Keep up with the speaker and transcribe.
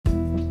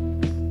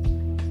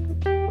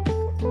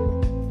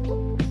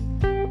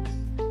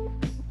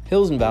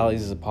Hills and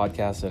Valleys is a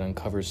podcast that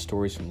uncovers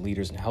stories from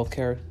leaders in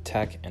healthcare,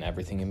 tech, and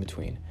everything in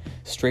between.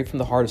 Straight from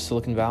the heart of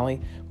Silicon Valley,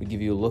 we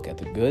give you a look at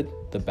the good,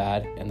 the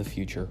bad, and the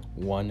future,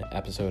 one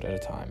episode at a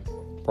time.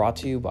 Brought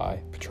to you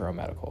by Petro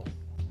Medical.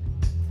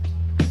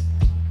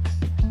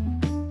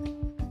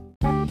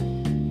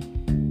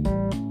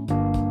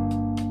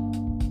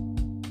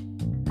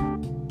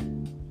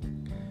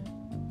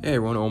 Hey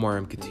everyone, Omar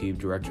M. Khatib,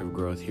 Director of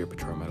Growth here at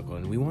Petro Medical,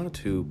 and we wanted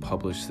to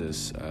publish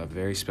this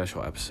very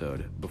special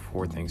episode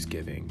before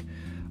Thanksgiving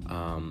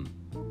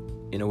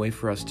in a way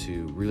for us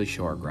to really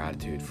show our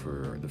gratitude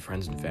for the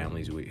friends and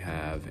families we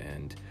have,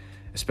 and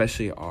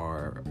especially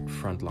our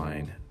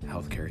frontline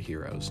healthcare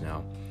heroes.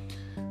 Now,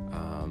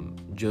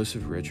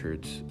 Joseph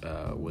Richards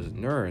was a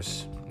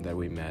nurse that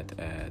we met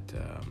at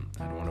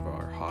one of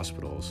our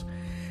hospitals,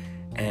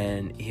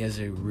 and he has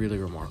a really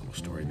remarkable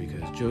story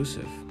because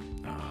Joseph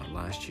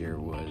last year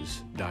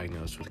was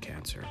diagnosed with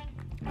cancer,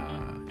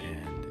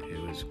 and it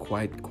was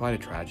quite a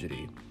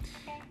tragedy.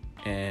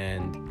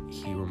 And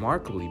he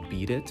remarkably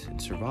beat it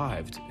and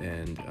survived,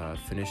 and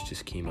finished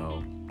his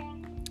chemo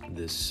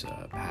this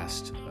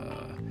past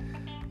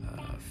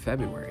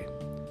February.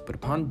 But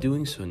upon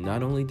doing so,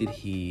 not only did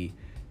he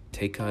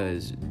take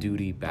his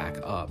duty back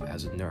up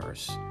as a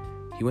nurse,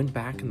 he went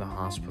back in the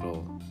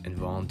hospital and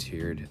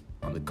volunteered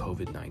on the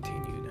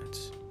COVID-19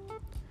 units.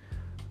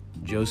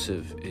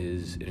 Joseph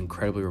is an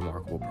incredibly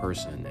remarkable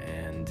person,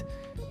 and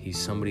he's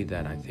somebody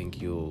that I think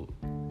you'll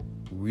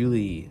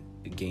really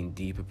gain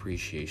deep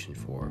appreciation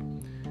for,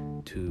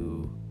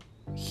 to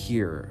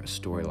hear a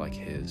story like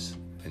his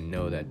and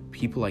know that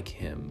people like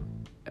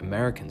him,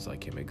 Americans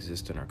like him,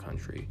 exist in our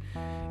country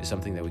is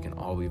something that we can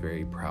all be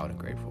very proud and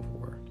grateful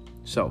for.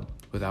 So,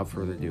 without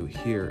further ado,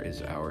 here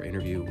is our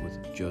interview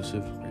with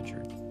Joseph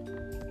Richards.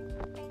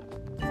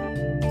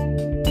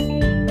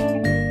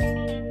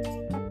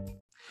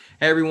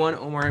 Hey everyone,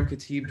 Omar M.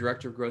 Khatib,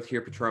 Director of Growth here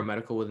at Petro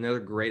Medical, with another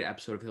great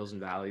episode of Hills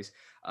and Valleys.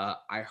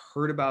 I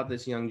heard about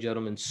this young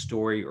gentleman's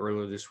story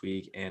earlier this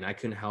week, and I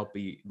couldn't help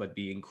but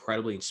be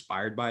incredibly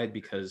inspired by it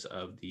because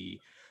of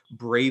the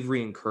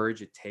bravery and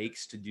courage it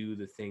takes to do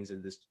the things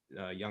that this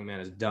young man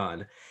has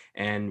done.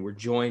 And we're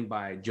joined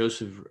by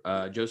Joseph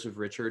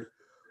Richard,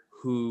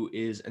 who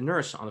is a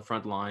nurse on the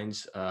front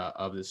lines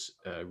of this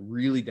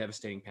really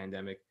devastating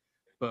pandemic.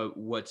 But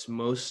what's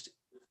most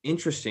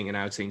interesting and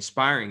I would say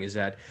inspiring is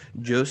that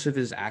Joseph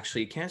is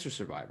actually a cancer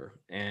survivor,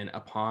 and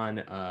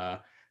upon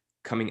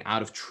coming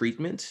out of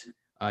treatment,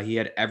 he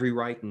had every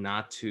right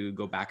not to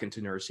go back into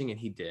nursing, and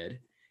he did.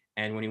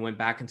 And when he went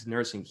back into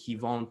nursing, he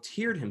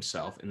volunteered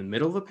himself in the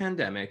middle of a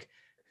pandemic,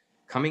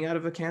 coming out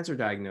of a cancer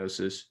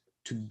diagnosis,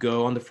 to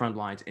go on the front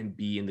lines and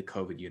be in the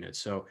COVID unit.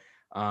 So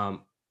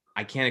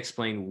I can't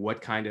explain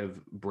what kind of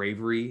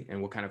bravery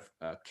and what kind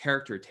of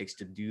character it takes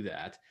to do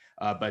that.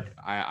 But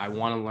I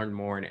want to learn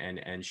more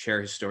and share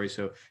his story.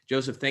 So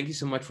Joseph, thank you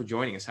so much for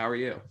joining us. How are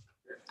you?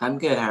 I'm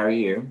good. How are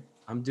you?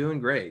 I'm doing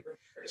great.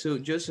 So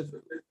Joseph,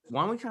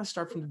 why don't we kind of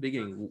start from the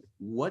beginning?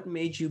 What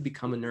made you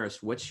become a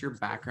nurse? What's your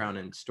background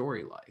and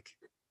story like?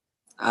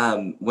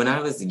 When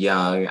I was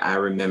young, I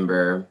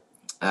remember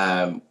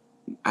I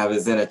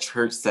was in a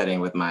church setting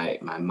with my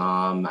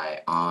mom,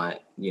 my aunt,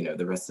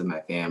 the rest of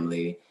my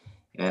family.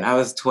 And I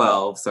was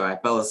 12, so I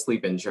fell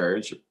asleep in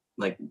church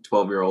like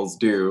 12-year-olds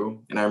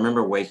do. And I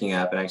remember waking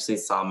up and I actually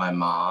saw my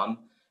mom,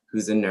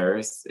 who's a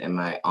nurse, and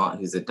my aunt,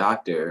 who's a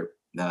doctor,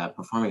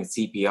 performing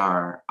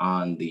CPR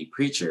on the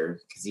preacher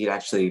because he'd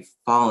actually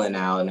fallen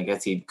out and I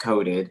guess he'd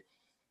coded.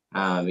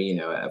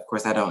 Of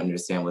course, I don't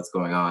understand what's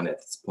going on at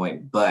this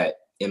point, but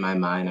in my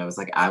mind, I was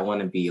like, I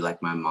want to be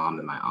like my mom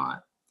and my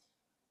aunt.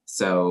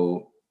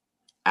 So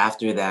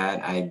after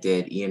that, I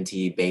did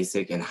EMT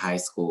basic in high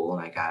school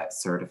and I got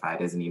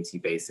certified as an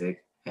EMT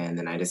basic. And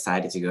then I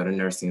decided to go to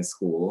nursing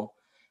school.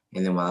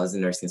 And then while I was in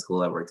nursing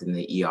school, I worked in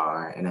the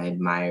ER and I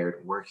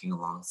admired working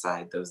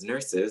alongside those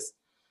nurses.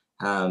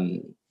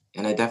 And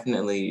I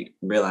definitely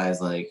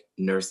realized like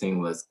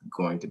nursing was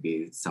going to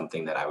be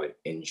something that I would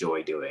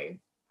enjoy doing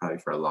probably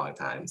for a long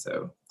time.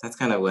 So that's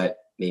kind of what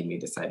made me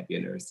decide to be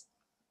a nurse.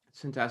 It's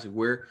fantastic.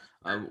 Where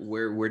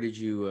did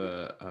you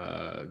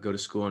go to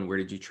school, and where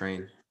did you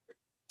train?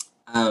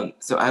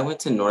 So I went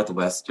to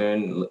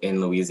Northwestern in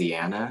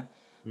Louisiana.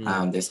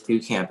 There's two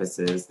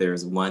campuses.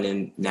 There's one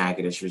in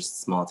Natchitoches, which is a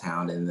small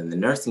town, and then the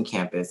nursing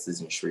campus is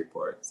in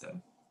Shreveport. So,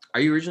 are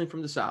you originally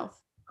from the South?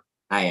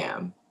 I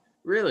am.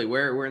 Really?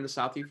 Where in the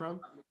South are you from?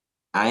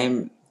 I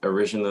am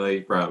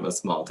originally from a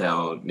small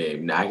town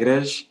named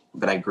Natchitoches,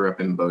 but I grew up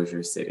in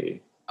Bossier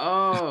City.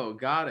 Oh,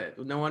 got it.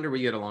 No wonder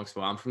we get along so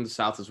well. I'm from the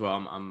South as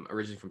well. I'm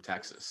originally from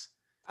Texas.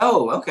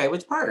 Oh, okay.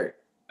 Which part?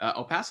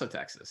 El Paso,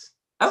 Texas.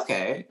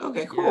 Okay,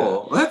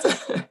 cool.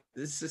 Yeah.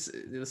 This is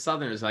the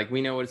Southerners, like,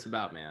 we know what it's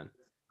about, man.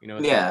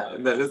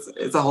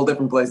 It's a whole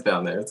different place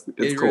down there. It's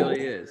it cool.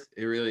 It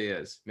really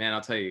is, man.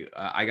 I'll tell you,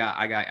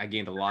 I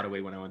gained a lot of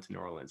weight when I went to New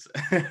Orleans.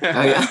 Oh,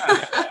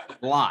 yeah.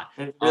 A lot.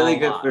 It's really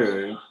good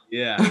food.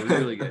 Yeah, it was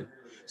really good.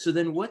 So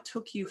then, what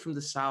took you from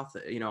the South,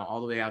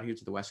 all the way out here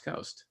to the West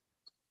Coast?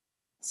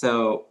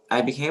 So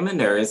I became a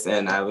nurse,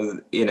 and I was,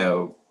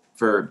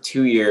 for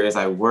 2 years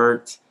I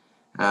worked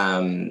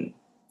Um,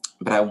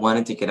 but I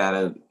wanted to get out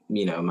of,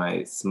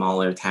 my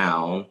smaller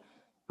town,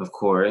 of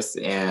course.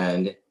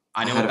 And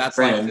I I know had what a that's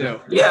like friend. too.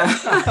 Yeah.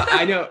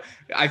 I know.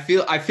 I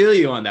feel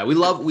you on that.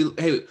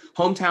 Hey,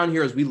 hometown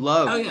heroes. Oh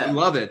We yeah.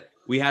 love it.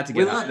 We had to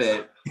We get out. love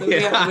it. But we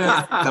have to see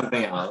Yeah.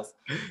 something else.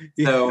 So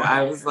Yeah.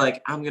 I was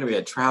like, I'm gonna be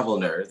a travel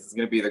nurse. It's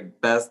gonna be the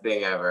best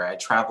thing ever. I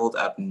traveled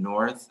up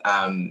north,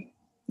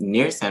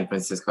 near San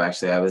Francisco.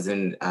 Actually, I was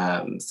in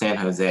San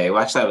Jose.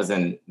 Well, actually, I was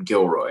in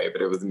Gilroy,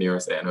 but it was near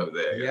San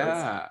Jose.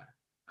 Yeah.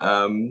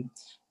 Um,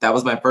 that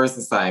was my first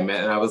assignment,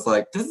 and I was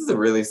like, this is a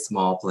really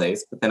small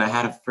place. But then I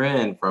had a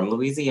friend from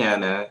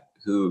Louisiana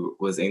who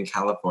was in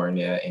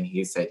California, and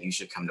he said, you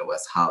should come to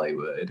West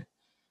Hollywood.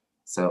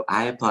 So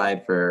I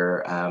applied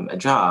for a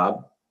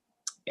job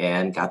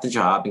and got the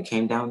job and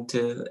came down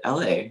to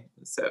LA.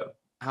 So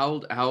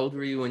How old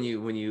were you when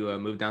you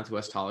moved down to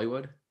West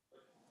Hollywood?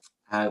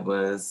 I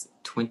was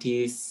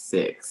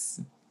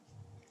 26.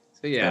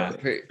 So yeah,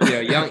 So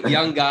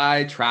young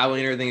guy traveling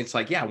and everything. It's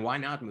like, yeah, why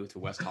not move to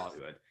West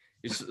Hollywood?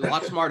 You're a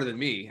lot smarter than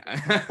me.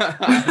 When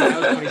I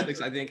was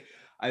 26, I think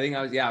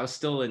I was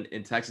still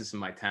in Texas in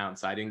my town,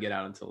 so I didn't get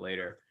out until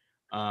later.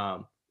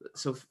 Um,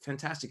 so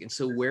fantastic. And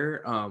so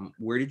where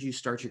did you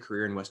start your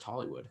career in West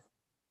Hollywood?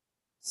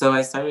 so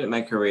I started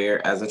my career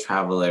as a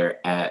traveler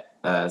at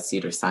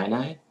Cedar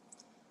Sinai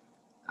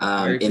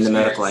Very in the prestigious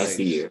medical place.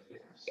 ICU.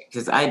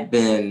 Because I'd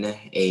been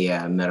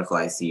a medical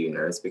ICU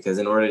nurse. Because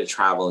in order to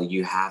travel,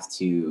 you have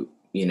to,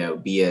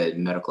 be a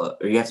medical,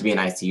 or you have to be an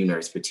ICU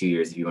nurse for 2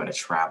 years if you want to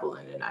travel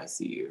in an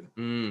ICU.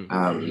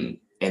 Mm-hmm.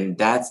 And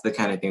that's the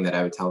kind of thing that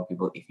I would tell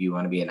people: if you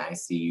want to be an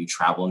ICU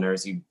travel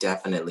nurse, you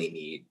definitely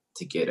need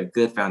to get a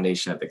good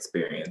foundation of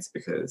experience,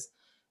 because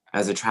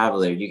as a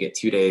traveler, you get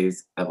 2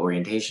 days of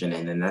orientation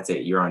and then that's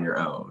it. You're on your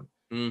own.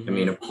 I mean,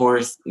 Mm-hmm. of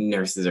course,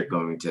 nurses are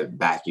going to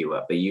back you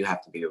up, but you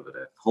have to be able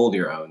to hold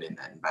your own in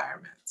that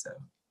environment. So,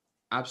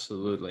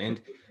 Absolutely.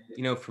 And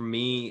for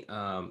me,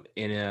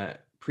 in a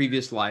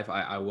previous life,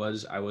 I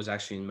was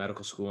actually in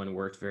medical school and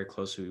worked very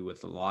closely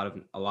with a lot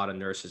of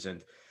nurses.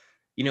 And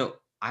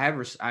I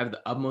have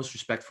the utmost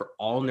respect for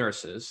all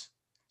nurses.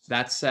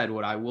 That said,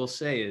 what I will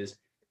say is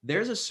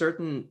there's a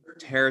certain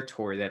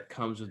territory that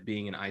comes with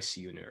being an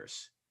ICU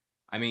nurse.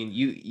 I mean,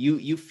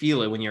 you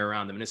feel it when you're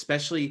around them, and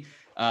especially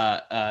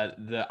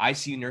the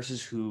ICU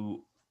nurses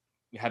who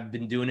have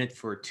been doing it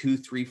for 2,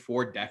 3,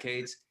 4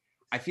 decades.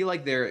 I feel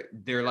like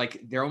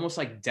they're almost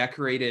like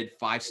decorated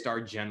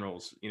 5-star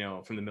generals,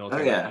 from the oh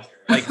military. yeah,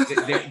 Like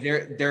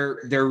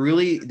they're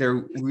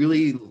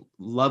really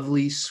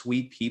lovely,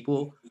 sweet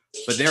people,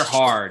 but they're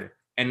hard,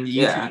 and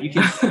yeah,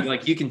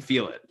 you can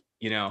feel it,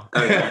 you know.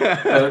 oh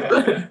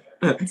yeah.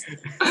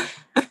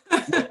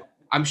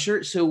 I'm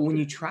sure. So when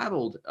you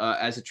traveled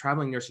as a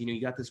traveling nurse, you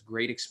got this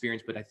great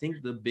experience. But I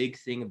think the big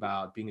thing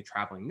about being a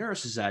traveling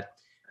nurse is that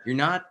you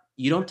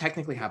don't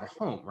technically have a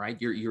home, right?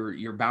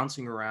 You're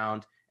bouncing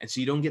around, and so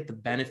you don't get the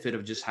benefit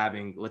of just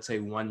having, let's say,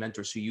 one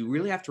mentor. So you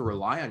really have to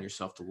rely on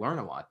yourself to learn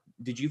a lot.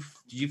 Did you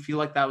feel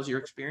like that was your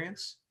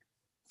experience?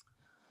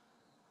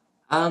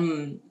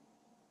 um,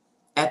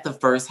 at the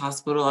first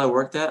hospital I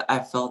worked at, I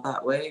felt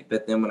that way,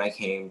 but then when I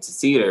came to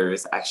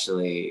Cedars,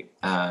 actually,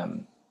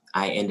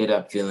 I ended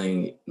up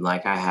feeling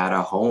like I had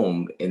a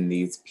home in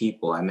these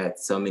people. I met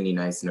so many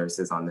nice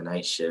nurses on the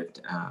night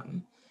shift.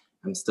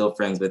 I'm still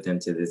friends with them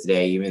to this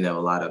day, even though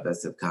a lot of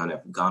us have kind of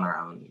gone our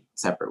own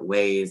separate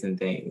ways and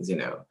things.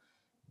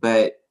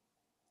 But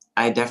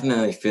I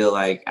definitely feel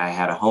like I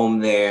had a home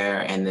there.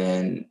 And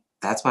then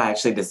that's why I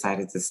actually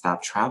decided to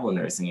stop travel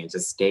nursing and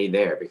just stay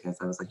there, because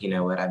I was like, you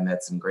know what? I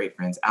met some great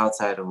friends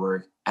outside of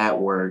work, at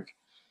work.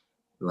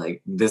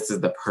 Like, this is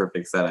the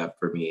perfect setup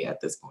for me at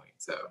this point.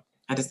 So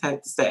I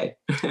decided to stay.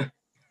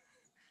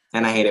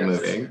 And I hated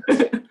Fantastic.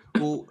 moving.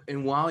 Well,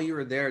 and while you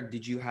were there,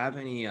 did you have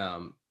any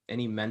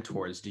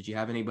mentors? Did you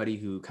have anybody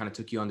who kind of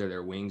took you under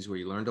their wings where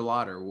you learned a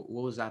lot, or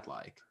what was that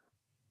like?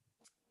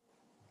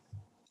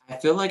 I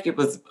feel like it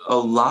was a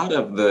lot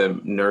of the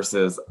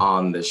nurses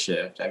on the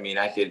shift. I mean,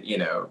 I could,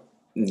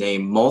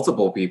 name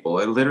multiple people.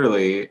 It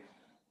literally,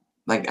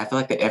 like, I feel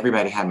like that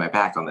everybody had my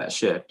back on that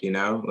shift.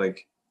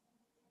 Like,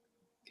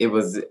 it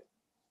was,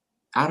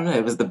 I don't know,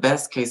 it was the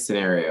best case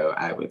scenario,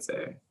 I would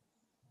say.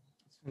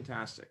 It's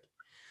fantastic.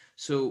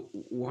 So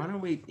why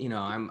don't we,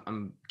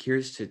 I'm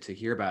curious to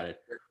hear about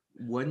it.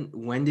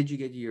 When did you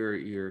get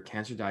your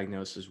cancer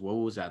diagnosis? What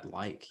was that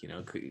like?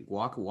 Could you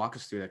walk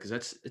us through that?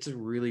 Because it's a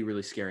really,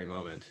 really scary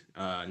moment.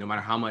 No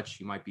matter how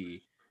much you might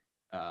be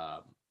uh,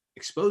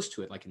 exposed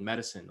to it, like in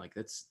medicine, like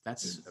that's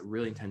a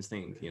really intense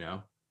thing.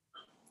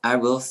 I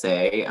will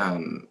say,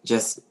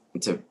 just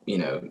to,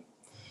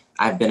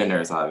 I've been a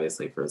nurse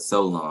obviously for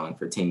so long,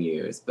 for 10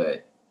 years,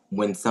 but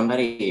when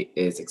somebody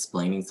is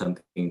explaining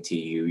something to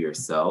you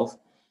yourself,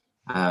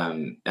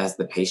 as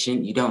the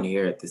patient, you don't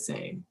hear it the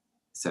same.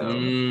 So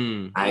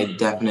Mm, I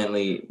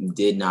definitely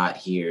did not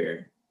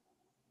hear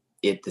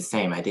it the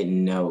same. I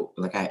didn't know,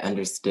 like, I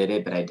understood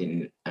it, but I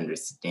didn't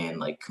understand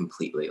like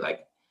completely.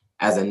 Like,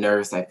 as a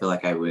nurse, I feel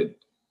like I would,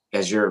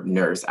 as your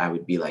nurse, I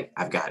would be like,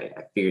 I've got it.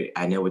 I figured,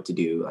 I know what to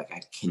do. Like,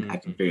 I can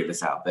mhm. figure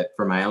this out. But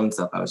for my own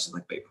self, I was just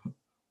like, wait.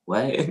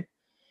 what? It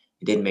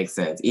didn't make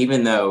sense.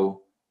 Even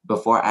though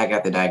before I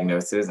got the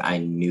diagnosis, I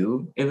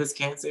knew it was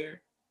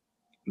cancer,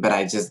 but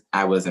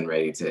I wasn't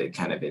ready to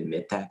kind of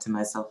admit that to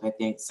myself, I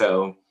think.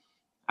 So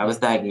I was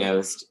Mm.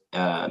 diagnosed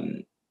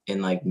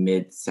in like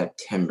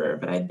mid-September,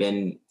 but I'd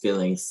been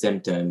feeling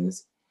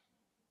symptoms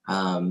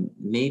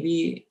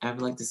maybe I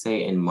would like to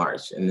say in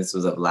March, and this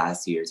was of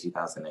last year,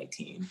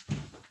 2019.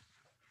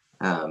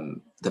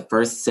 The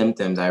first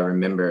symptoms I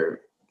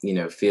remember,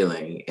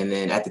 feeling, and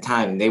then at the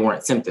time they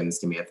weren't symptoms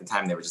to me. At the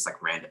time, they were just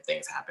like random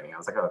things happening. I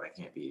was like, oh, that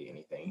can't be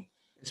anything.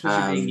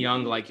 Especially being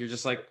young, like you're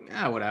just like,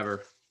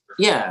 whatever.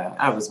 Yeah,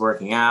 I was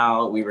working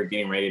out. We were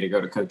getting ready to go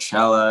to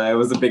Coachella. It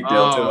was a big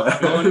deal to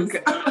us.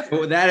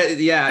 Well,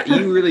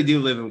 you really do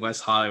live in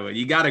West Hollywood.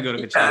 You got to go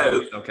to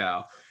Coachella,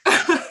 SoCal.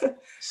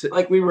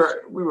 Like we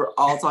were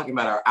all talking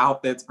about our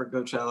outfits for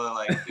Coachella.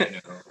 Like,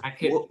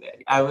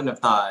 I wouldn't have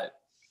thought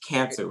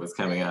cancer was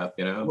coming up.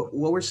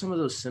 What were some of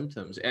those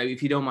symptoms,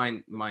 if you don't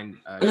mind?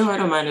 No, I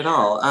don't mind at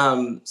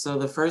all. So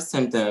the first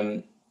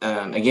symptom,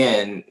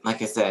 again,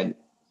 like I said,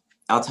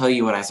 I'll tell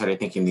you when I started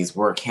thinking these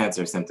were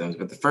cancer symptoms,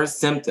 but the first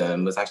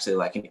symptom was actually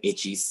like an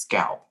itchy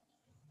scalp,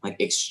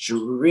 like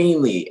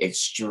extremely,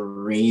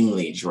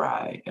 extremely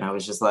dry. And I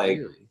was just like,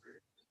 Really?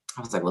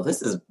 well,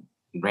 this is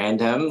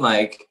random.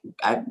 Like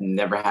I've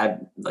never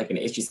had like an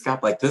itchy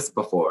scalp like this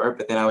before,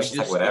 but then I was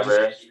just like,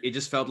 whatever. It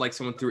just felt like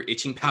someone threw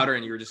itching powder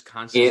and you were just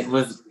constantly. It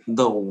was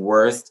the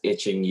worst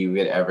itching you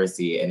could ever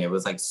see. And it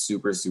was like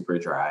super, super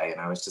dry. And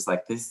I was just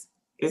like, this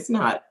is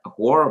not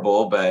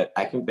horrible, but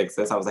I can fix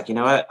this. I was like, you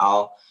know what?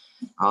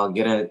 I'll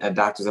get a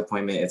doctor's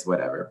appointment. It's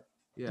whatever.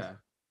 Yeah.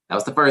 That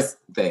was the first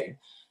thing.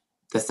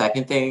 The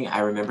second thing, I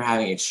remember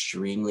having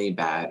extremely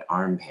bad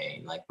arm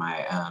pain. Like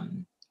my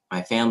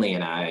family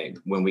and I,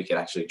 when we could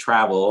actually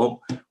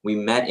travel, we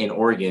met in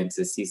Oregon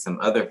to see some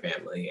other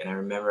family. And I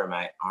remember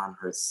my arm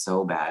hurt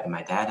so bad. And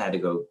my dad had to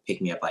go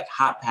pick me up like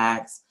hot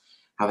packs.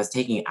 I was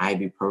taking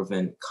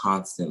ibuprofen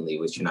constantly,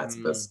 which you're not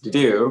supposed to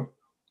do.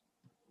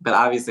 But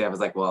obviously I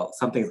was like, well,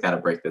 something's got to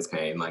break this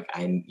pain. Like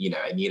I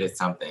needed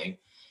something.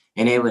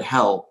 And it would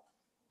help.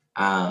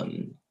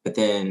 But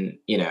then,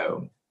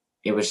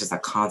 it was just a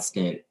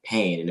constant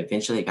pain. And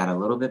eventually it got a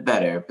little bit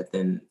better. But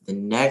then the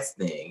next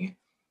thing,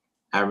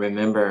 I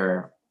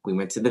remember we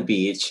went to the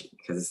beach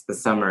because it's the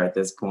summer at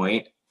this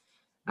point.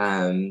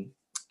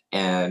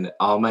 And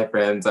all my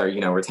friends are,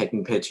 we're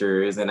taking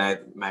pictures. And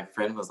my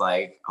friend was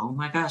like, oh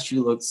my gosh,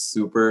 you look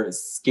super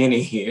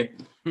skinny.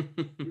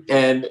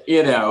 And,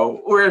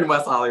 we're in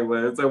West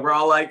Hollywood. So we're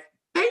all like,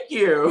 thank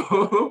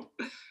you.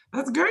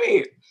 That's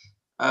great.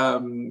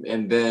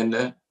 And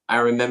then I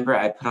remember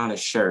I put on a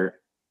shirt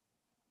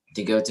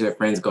to go to a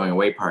friend's going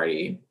away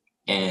party,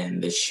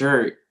 and the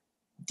shirt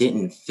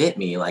didn't fit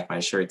me like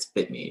my shirts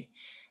fit me.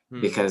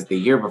 Because the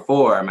year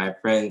before, my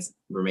friends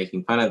were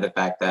making fun of the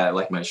fact that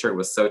like my shirt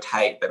was so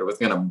tight that it was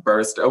gonna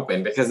burst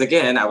open. Because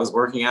again, I was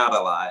working out a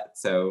lot,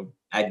 so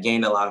I'd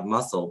gained a lot of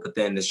muscle, but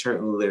then the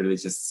shirt literally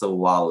just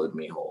swallowed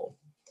me whole.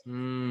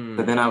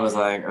 But then I was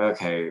like,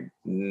 okay,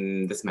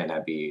 this might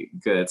not be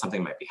good.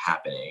 Something might be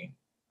happening.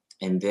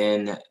 And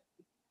then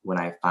when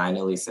I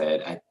finally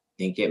said, I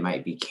think it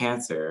might be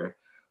cancer,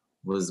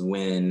 was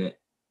when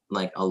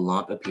like a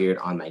lump appeared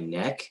on my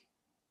neck.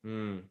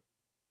 And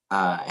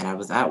I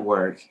was at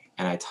work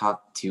and I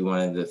talked to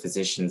one of the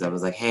physicians. I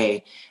was like,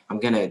 hey, I'm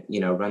going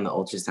to, run the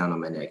ultrasound on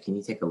my neck. Can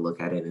you take a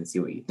look at it and see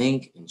what you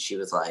think? And she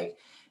was like,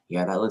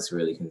 yeah, that looks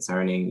really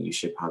concerning. You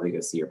should probably go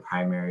see your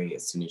primary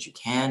as soon as you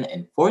can.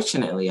 And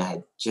fortunately, I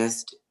had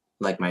just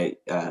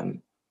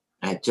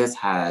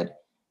had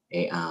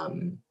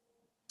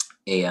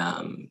a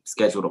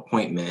scheduled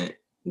appointment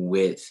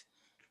with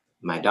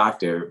my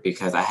doctor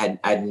because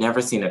I'd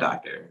never seen a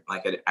doctor,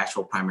 like an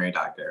actual primary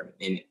doctor.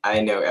 And I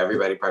know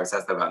everybody probably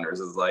says that about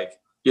nurses, like,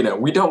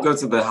 we don't go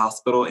to the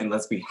hospital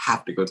unless we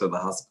have to go to the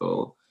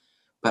hospital.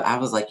 But I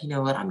was like, you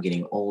know what? I'm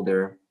getting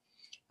older.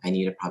 I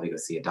need to probably go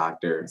see a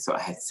doctor. So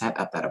I had set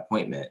up that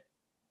appointment,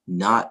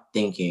 not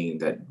thinking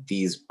that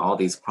all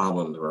these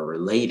problems were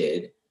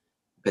related.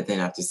 But then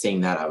after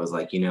seeing that, I was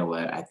like, you know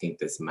what? I think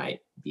this might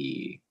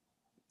be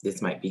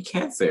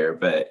cancer.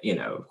 But,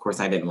 of course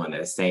I didn't want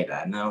to say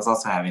that. And I was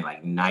also having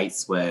like night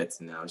sweats,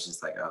 and I was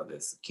just like, oh,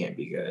 this can't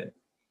be good.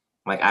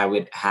 Like I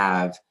would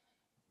have,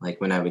 like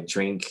when I would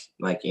drink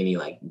like any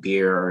like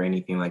beer or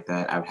anything like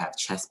that, I would have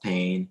chest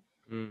pain.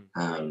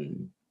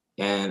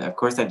 And of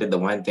course I did the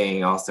one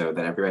thing also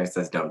that everybody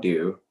says don't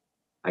do.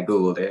 I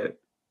Googled it.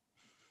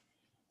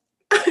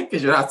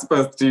 Because you're not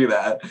supposed to do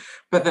that.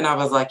 But then I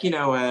was like, you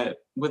know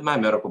what? With my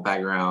medical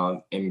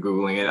background and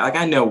Googling it, like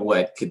I know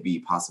what could be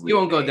possibly. You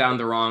won't go down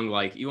the wrong,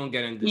 like you won't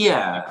get into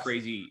this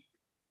crazy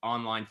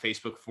online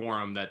Facebook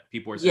forum that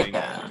people are saying,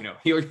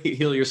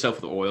 heal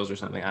yourself with oils or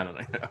something. I don't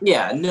know.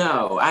 Yeah,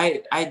 no,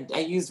 I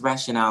used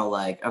rationale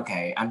like,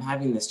 okay, I'm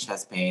having this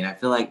chest pain. I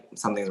feel like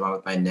something's wrong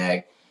with my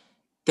neck.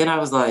 Then I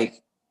was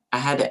like, I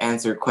had to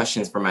answer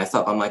questions for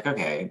myself. I'm like,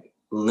 okay,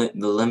 the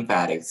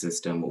lymphatic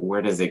system,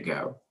 where does it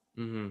go?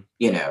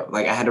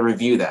 Like I had to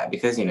review that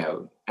because,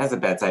 as a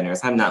bedside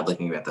nurse, I'm not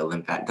looking at the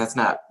lymphatic. That's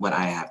not what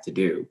I have to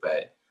do.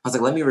 But was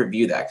like, let me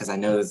review that because I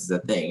know this is a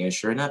thing. And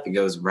sure enough, it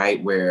goes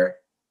right where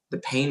the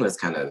pain was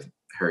kind of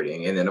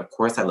hurting. And then, of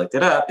course, I looked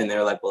it up and they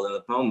were like, well,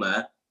 in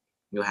lymphoma,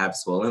 you'll have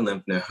swollen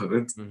lymph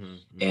nodes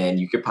and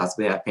you could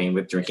possibly have pain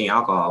with drinking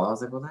alcohol. I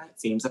was like, well, that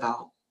seems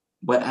about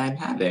what I'm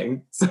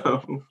having.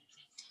 So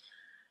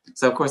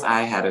of course,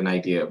 I had an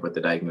idea of what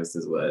the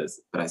diagnosis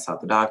was, but I saw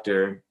the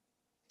doctor.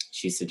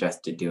 She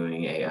suggested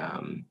doing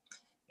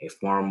a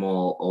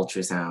formal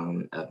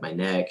ultrasound of my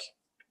neck.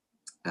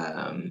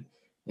 Um,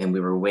 and we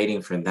were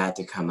waiting for that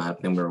to come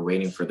up. Then we were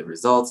waiting for the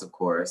results, of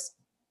course.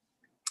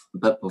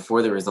 But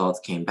before the results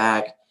came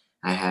back,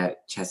 I had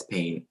chest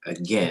pain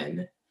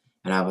again.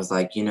 And I was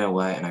like, you know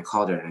what? And I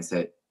called her and I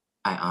said,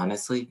 I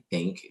honestly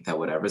think that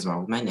whatever's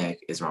wrong with my neck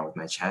is wrong with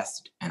my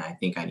chest. And I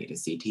think I need a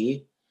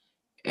CT.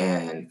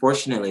 And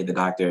fortunately, the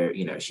doctor,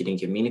 she didn't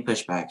give me any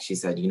pushback. She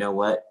said, you know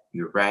what?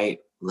 You're right.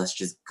 Let's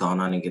just go on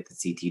and get the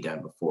CT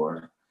done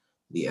before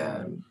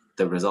the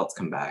results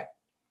come back.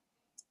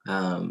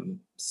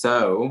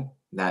 So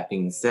that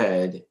being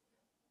said,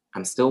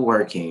 I'm still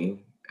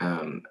working.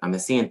 I'm a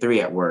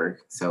CN3 at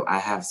work, so I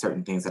have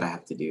certain things that I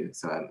have to do.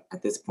 So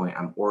at this point,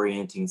 I'm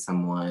orienting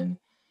someone.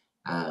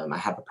 I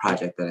have a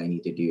project that I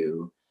need to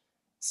do.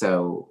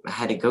 So I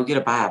had to go get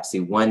a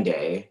biopsy one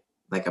day,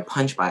 like a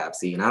punch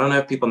biopsy. And I don't know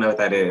if people know what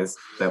that is,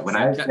 but when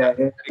I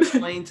say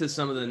explain to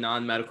some of the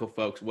non-medical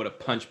folks what a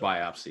punch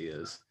biopsy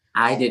is.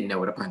 I didn't know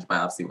what a punch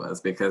biopsy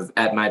was because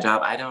at my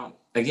job, I don't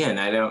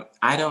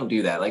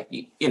do that. Like,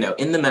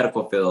 in the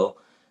medical field,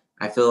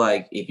 I feel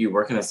like if you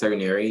work in a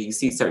certain area, you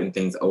see certain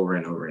things over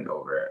and over and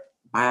over.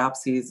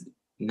 Biopsies,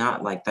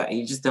 not like that.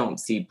 You just don't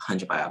see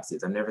punch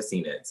biopsies. I've never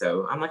seen it.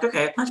 So I'm like,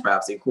 okay, punch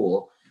biopsy,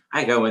 cool.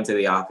 I go into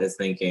the office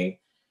thinking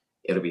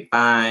it'll be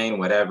fine,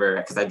 whatever,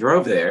 because I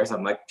drove there. So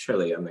I'm like,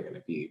 surely I'm not going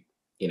to be,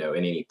 in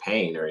any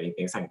pain or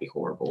anything. It's not going to be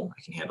horrible.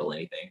 I can handle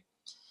anything.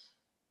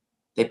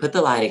 They put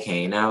the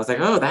lidocaine, and I was like,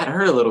 oh, that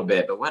hurt a little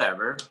bit, but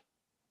whatever.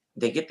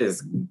 They get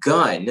this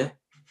gun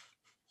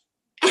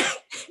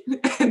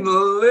and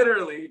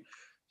literally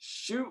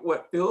shoot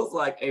what feels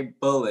like a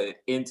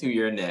bullet into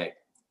your neck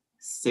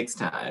 6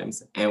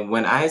 times. And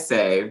when I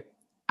say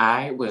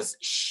I was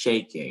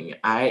shaking,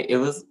 it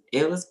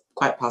was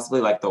quite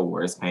possibly like the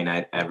worst pain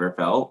I'd ever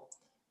felt.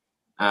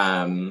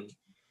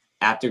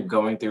 After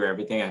going through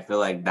everything, I feel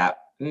like that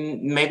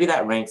maybe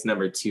that ranks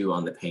number 2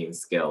 on the pain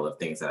scale of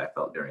things that I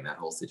felt during that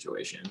whole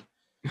situation.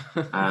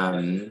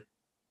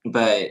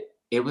 But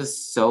it was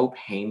so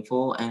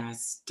painful and I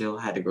still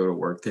had to go to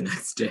work the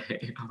next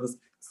day. I was,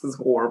 this is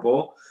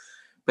horrible.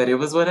 But it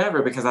was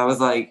whatever, because I was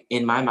like,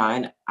 in my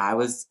mind, I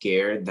was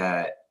scared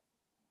that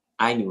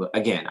I knew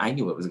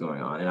what was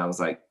going on. And I was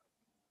like,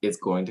 it's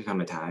going to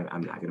come a time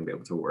I'm not going to be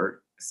able to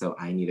work. So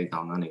I need to go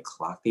on and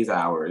clock these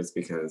hours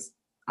because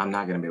I'm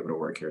not going to be able to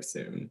work here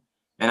soon.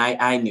 And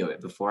I knew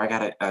it before I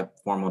got a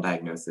formal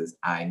diagnosis.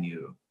 I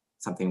knew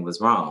something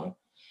was wrong.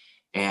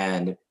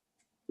 And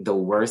the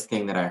worst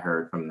thing that I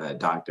heard from the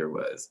doctor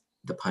was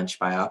the punch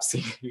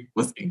biopsy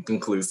was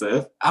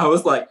inconclusive. I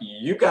was like,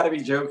 you got to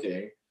be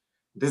joking.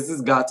 This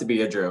has got to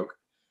be a joke.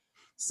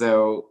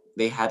 So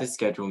they had to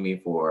schedule me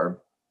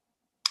for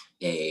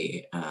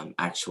a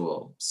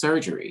actual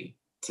surgery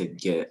to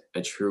get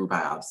a true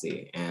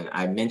biopsy. And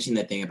I mentioned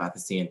the thing about the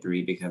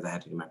CN3 because I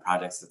had to do my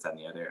projects, this, that, and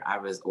the other. I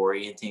was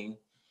orienting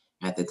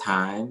at the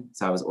time.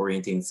 So I was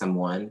orienting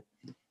someone.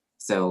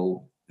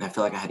 So I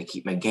feel like I had to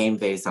keep my game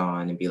face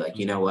on and be like,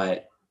 you know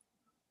what?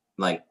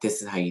 Like,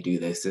 this is how you do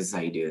this. This is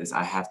how you do this.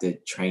 I have to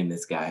train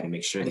this guy to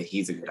make sure that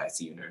he's a good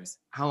ICU nurse.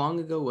 How long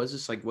ago was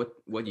this? Like,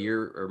 what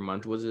year or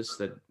month was this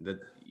that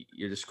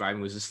you're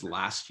describing? Was this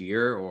last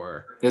year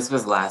or? This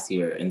was last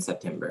year in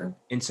September.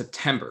 In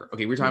September.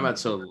 Okay, we're talking about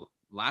so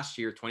last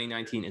year,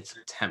 2019 in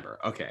September.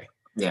 Okay.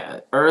 Yeah,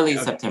 early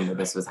September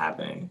this was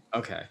happening.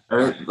 Okay.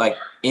 Like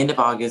end of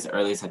August,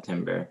 early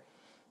September.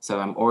 So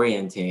I'm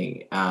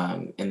orienting.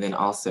 And then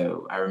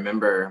also I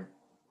remember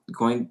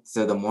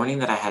so the morning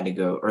that I had to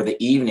go, or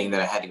the evening that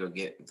I had to go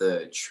get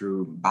the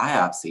true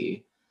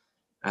biopsy,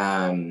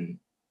 I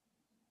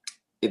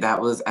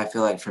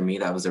feel like for me,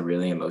 that was a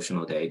really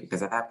emotional day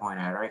because at that point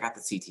I already got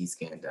the CT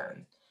scan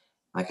done.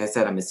 Like I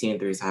said, I'm a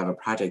CN3, so I have a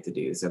project to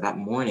do. So that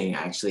morning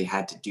I actually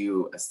had to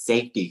do a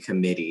safety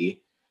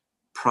committee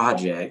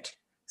project.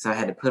 So I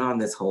had to put on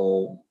this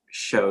whole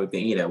show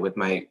thing, with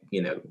my,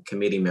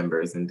 committee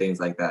members and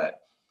things like that.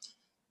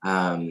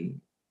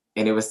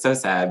 And it was so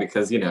sad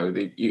because,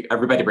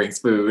 everybody brings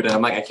food and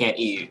I'm like, I can't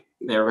eat.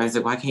 And everybody's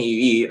like, why can't you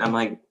eat? And I'm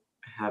like,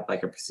 I have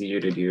like a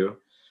procedure to do.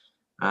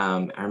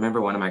 I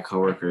remember one of my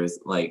coworkers,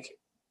 like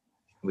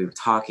we were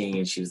talking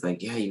and she was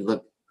like, yeah, you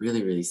look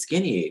really, really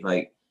skinny.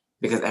 Like,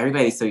 because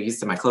everybody's so used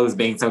to my clothes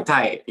being so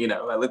tight.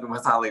 I live in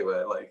West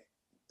Hollywood, like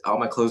all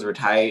my clothes were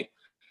tight.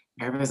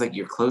 Everybody's like,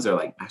 your clothes are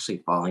like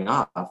actually falling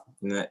off.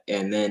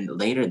 And then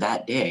later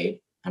that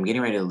day, I'm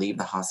getting ready to leave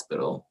the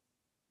hospital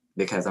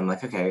because I'm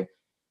like, okay,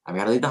 I've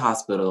got to leave the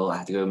hospital. I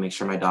have to go make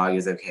sure my dog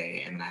is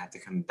okay. And I have to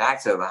come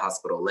back to the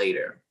hospital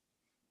later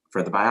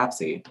for the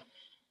biopsy.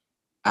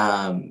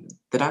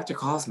 The doctor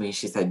calls me.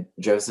 She said,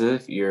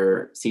 Joseph,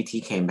 your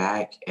CT came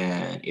back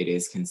and it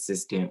is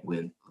consistent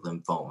with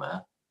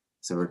lymphoma.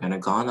 So we're gonna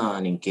go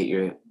on and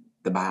get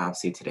the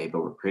biopsy today,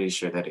 but we're pretty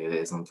sure that it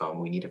is lymphoma.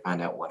 We need to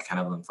find out what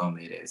kind of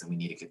lymphoma it is, and we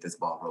need to get this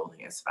ball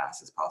rolling as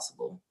fast as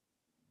possible.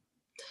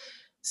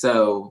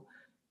 So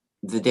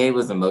the day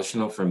was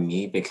emotional for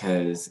me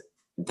because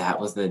that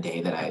was the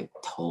day that I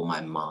told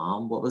my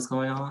mom what was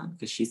going on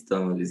because she's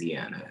still in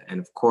Louisiana. And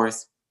of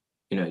course,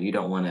 you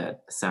don't want to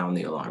sound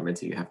the alarm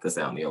until you have to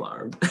sound the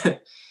alarm.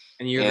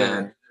 And you're the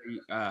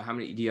And how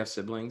many do you have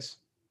siblings?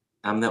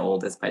 I'm the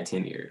oldest by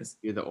 10 years.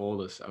 You're the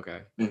oldest.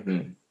 Okay. hmm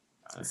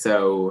Uh,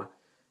 So,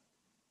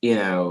 you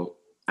know,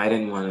 I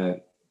didn't want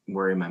to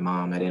worry my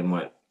mom. I didn't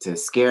want to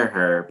scare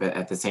her. But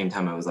at the same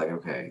time, I was like,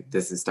 okay,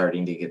 this is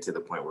starting to get to the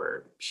point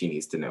where she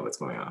needs to know what's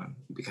going on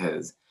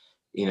because,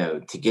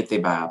 to get the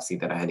biopsy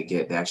that I had to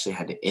get, they actually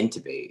had to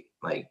intubate,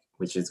 like,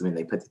 which is when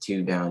they put the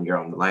tube down, you're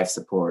on the life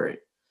support,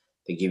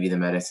 they give you the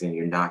medicine,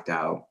 you're knocked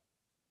out.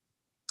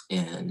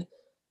 And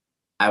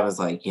I was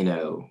like,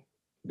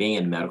 being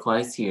in medical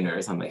ICU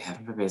nurse, I'm like,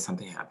 heaven forbid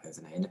something happens,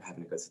 and I end up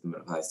having to go to the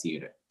medical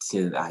ICU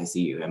to the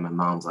ICU. And my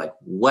mom's like,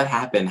 "What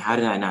happened? How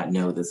did I not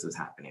know this was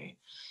happening?"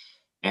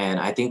 And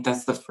I think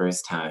that's the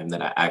first time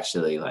that I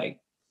actually like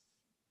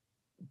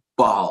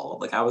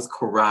bawled, like I was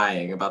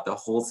crying about the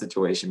whole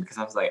situation because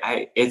I was like,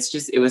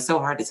 it was so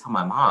hard to tell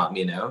my mom,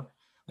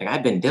 like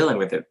I've been dealing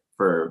with it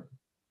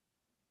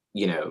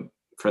you know,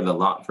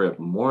 for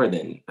more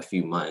than a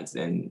few months,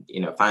 and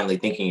finally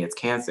thinking it's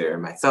cancer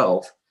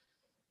myself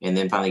and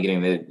then finally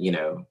getting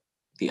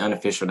the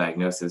unofficial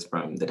diagnosis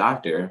from the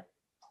doctor,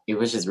 it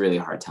was just really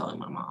hard telling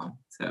my mom.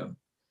 So,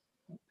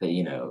 but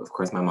of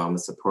course, my mom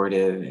was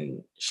supportive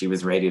and she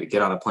was ready to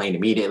get on a plane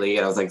immediately.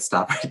 And I was like,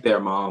 "Stop right there,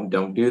 mom!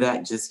 Don't do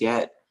that just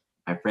yet.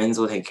 My friends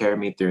will take care of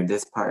me through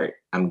this part.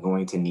 I'm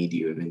going to need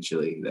you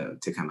eventually, though,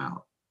 to come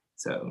out."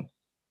 So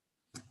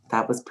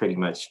that was pretty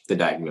much the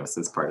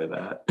diagnosis part of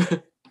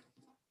that.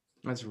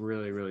 that's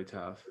really, really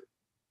tough.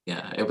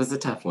 Yeah, it was a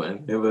tough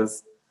one.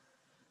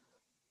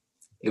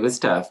 It was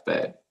tough,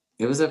 but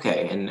it was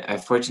okay. And I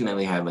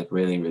fortunately had like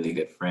really, really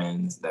good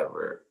friends that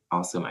were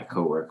also my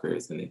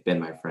coworkers, and they've been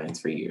my friends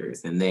for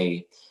years. And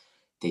they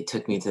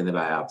took me to the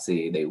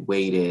biopsy. They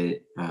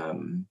waited.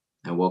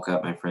 I woke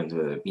up. My friends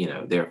were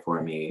there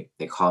for me.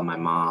 They called my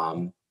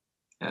mom.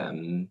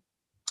 Um,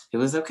 it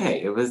was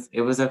okay. It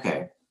was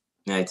okay.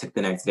 And I took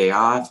the next day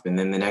off, and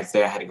then the next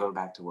day I had to go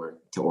back to work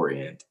to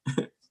orient.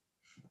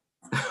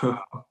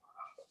 Wow.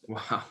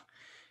 Wow.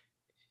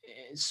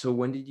 So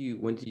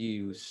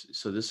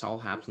so this all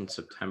happened in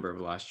September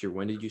of last year.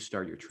 When did you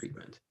start your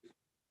treatment?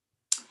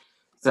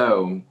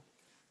 So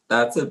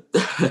that's a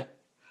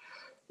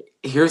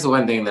here's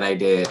one thing that I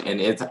did,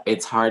 and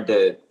it's hard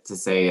to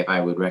say if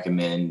I would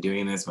recommend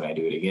doing this when I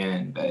do it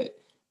again, but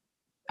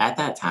at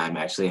that time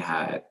I actually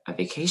had a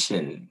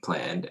vacation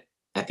planned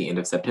at the end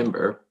of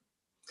September.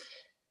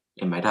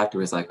 And my doctor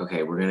was like,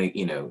 okay, we're gonna,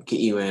 get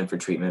you in for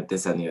treatment,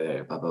 this and the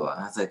other, blah, blah, blah.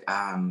 And I was like,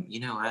 you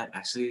know what?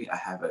 Actually, I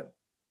have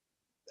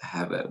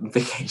a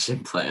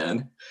vacation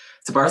plan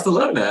to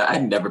Barcelona.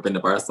 I'd never been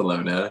to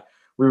Barcelona.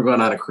 We were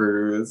going on a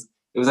cruise.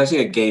 It was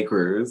actually a gay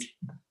cruise.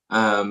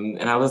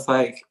 And I was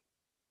like,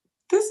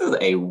 this is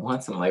a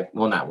once in a life,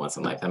 well, not once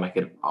in a lifetime. I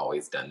could have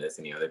always done this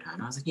any other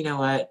time. I was like, you know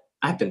what?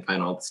 I've been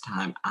fine all this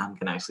time. I'm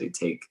gonna actually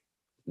take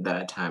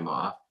that time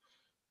off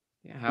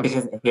Yeah,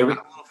 because here we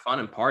have a little fun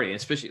and party.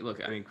 Especially,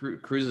 look, I mean,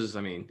 cruises.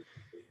 I mean,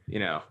 you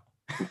know,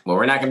 well,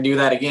 we're not gonna do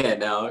that again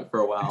now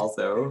for a while.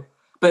 So, yeah,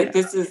 but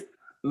this is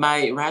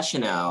my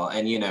rationale,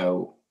 and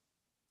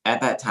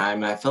at that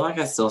time, and I feel like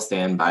I still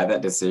stand by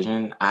that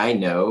decision. I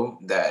know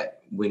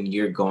that when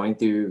you're going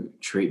through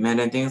treatment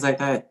and things like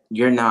that,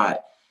 you're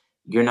not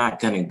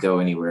going to go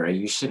anywhere.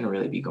 You shouldn't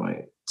really be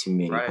going to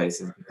many right.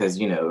 places because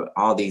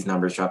all these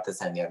numbers drop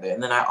this and the other.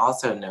 And then I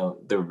also know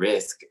the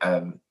risk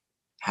of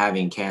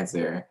having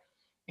cancer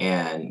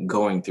and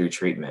going through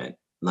treatment.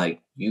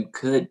 Like you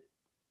could,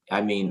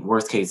 I mean,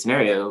 worst case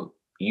scenario,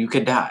 you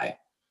could die.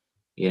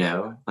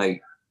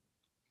 Like,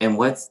 and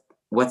what's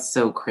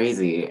so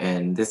crazy,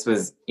 and this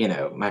was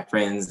my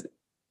friends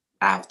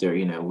after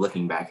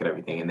looking back at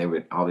everything, and they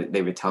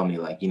would tell me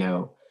like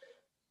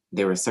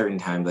there were certain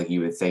times like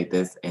you would say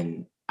this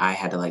and I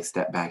had to like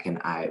step back and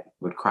I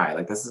would cry.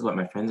 Like this is what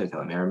my friends are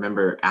telling me. I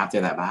remember after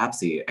that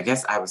biopsy, I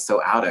guess I was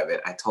so out of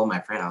it. I told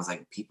my friend, I was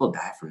like, people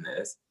die from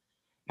this.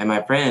 And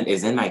my friend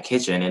is in my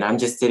kitchen and I'm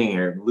just sitting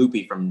here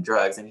loopy from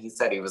drugs. And he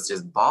said he was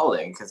just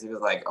bawling because he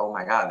was like, oh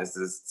my God, this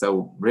is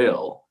so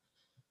real.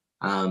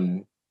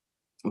 Um,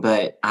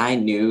 but I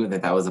knew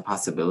that that was a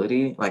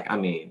possibility. Like, I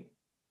mean,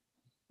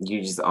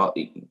 you just all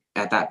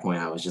at that point,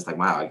 I was just like,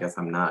 wow, I guess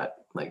I'm not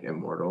like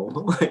immortal.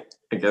 Like,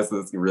 I guess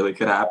this really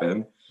could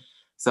happen.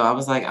 So I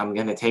was like, I'm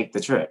gonna take the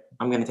trip.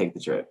 I'm gonna take the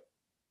trip.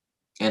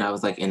 And I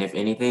was like, and if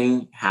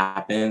anything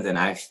happens and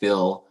I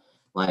feel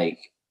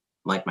like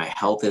my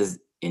health is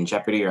in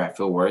jeopardy or I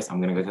feel worse,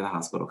 I'm gonna go to the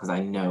hospital because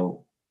I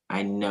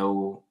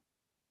know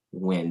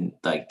when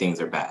like things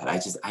are bad.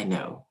 I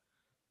know.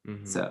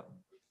 Hmm. So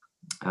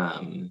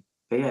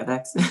but yeah,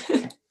 that's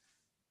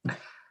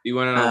You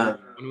went on a Um,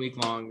 1 week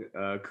long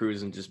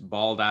cruise and just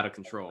balled out of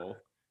control.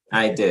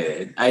 I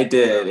did.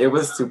 It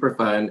was super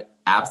fun.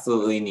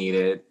 Absolutely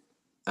needed.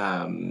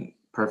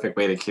 Perfect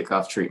way to kick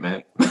off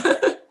treatment.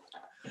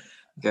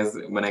 Because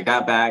when I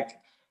got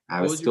back, I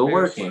What was was your still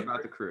favorite part working.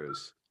 about the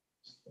cruise?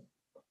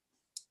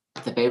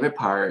 The favorite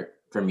part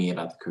for me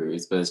about the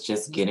cruise was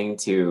just getting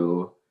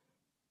to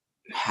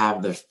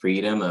have the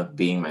freedom of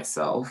being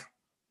myself.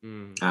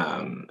 Mm,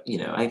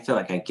 I feel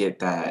like I get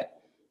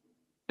that,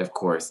 of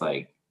course,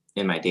 like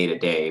in my day to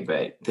day,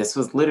 but this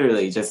was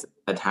literally just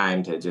a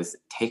time to just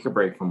take a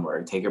break from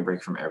work, take a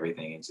break from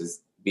everything, and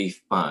just be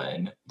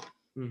fun,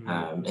 hmm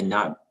and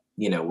not,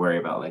 worry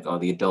about like all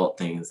the adult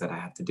things that I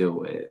have to deal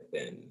with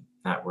and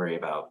not worry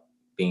about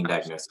being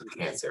diagnosed with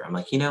Absolutely. cancer. I'm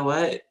like, you know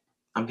what?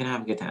 I'm going to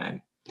have a good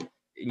time. And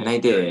Y- I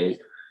did.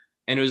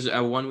 And it was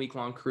a 1 week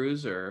long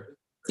cruise, or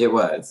It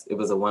was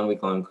a 1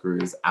 week long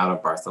cruise out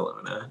of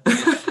Barcelona.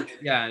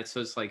 yeah.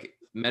 So it's like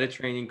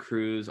Mediterranean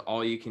cruise,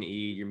 all you can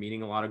eat. You're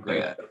meeting a lot of great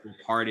Yeah. people,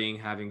 partying,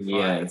 having fun.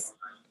 Yes.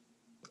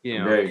 You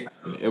know, Very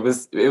fun. It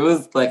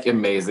was like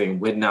amazing.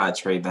 Would not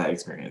trade that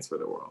experience for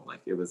the world.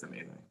 Like it was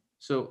amazing.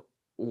 so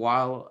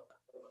while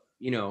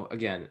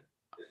again,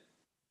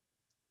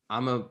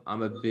 I'm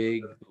a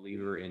big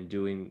believer in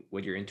doing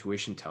what your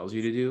intuition tells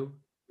you to do.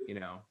 You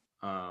know,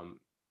 um,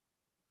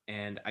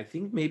 and I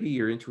think maybe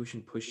your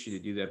intuition pushed you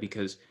to do that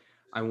because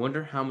I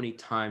wonder how many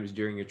times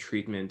during your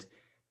treatment,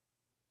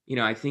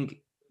 I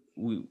think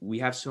we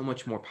have so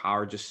much more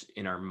power just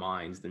in our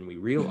minds than we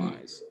Mhm,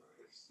 realize.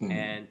 mhm.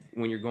 And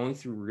when you're going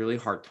through really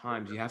hard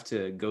times, you have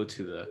to go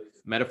to the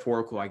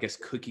metaphorical, I guess,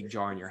 cookie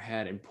jar in your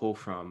head and pull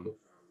from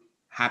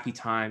happy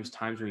times,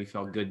 times when you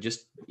felt good,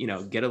 just,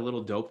 get a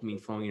little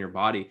dopamine flowing in your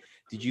body.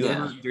 Did you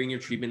ever Yeah. during your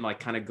treatment, like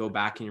kind of go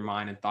back in your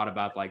mind and thought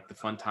about like the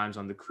fun times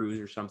on the cruise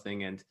or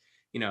something and,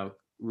 you know,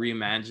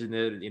 reimagine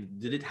it?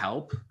 Did it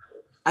help?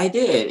 I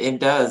did. It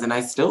does. And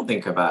I still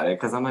think about it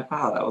because I'm like,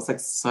 wow, that was like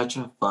such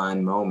a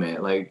fun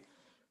moment. Like,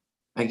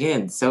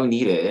 again, so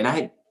needed. And I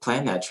had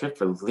planned that trip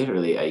for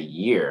literally a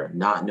year,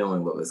 not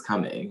knowing what was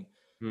coming,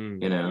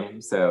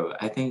 Mm, So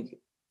I think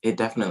it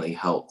definitely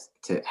helped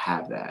to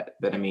have that.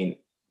 But I mean,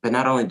 but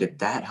not only did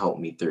that help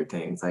me through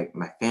things, like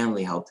my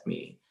family helped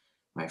me,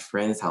 my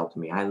friends helped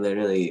me. I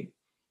literally,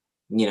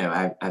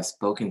 I've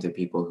spoken to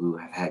people who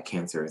have had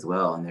cancer as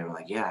well, and they were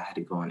like, "Yeah, I had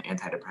to go on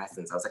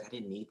antidepressants." I was like, "I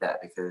didn't need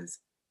that because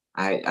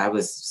I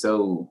was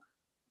so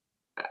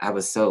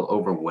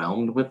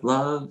overwhelmed with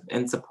love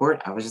and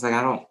support. I was just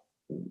like,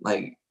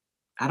 like,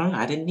 I don't know,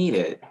 I didn't need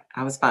it.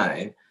 I was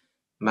fine."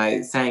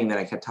 My saying that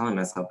I kept telling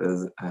myself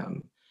is,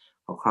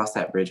 "I'll cross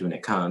that bridge when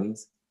it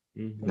comes,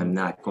 and mhm. I'm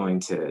not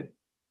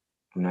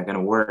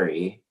gonna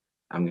worry.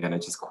 I'm gonna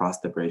just cross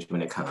the bridge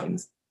when it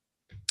comes."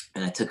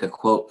 And I took a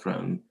quote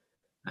from,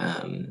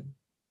 um,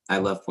 I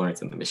love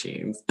Florence and the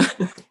Machines,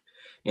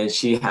 and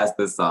she has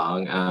this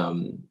song.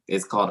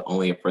 It's called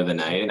 "Only for the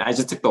Night," and I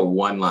just took the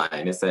one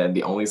line. It said,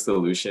 "The only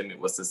solution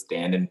was to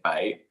stand and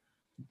fight."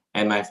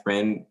 And my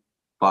friend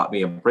bought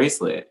me a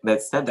bracelet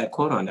that said that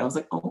quote on it. I was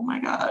like, "Oh my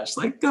gosh,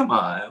 like, come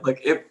on."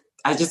 Like,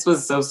 I just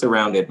was so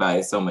surrounded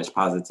by so much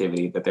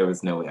positivity that there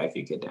was no way I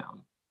could get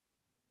down.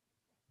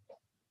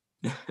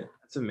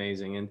 That's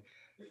amazing. And,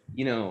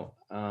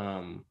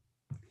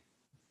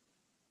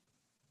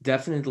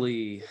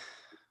 definitely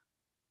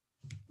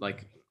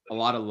like a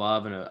lot of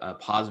love and a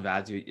positive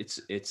attitude.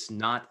 It's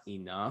not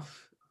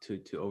enough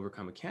to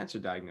overcome a cancer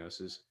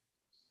diagnosis,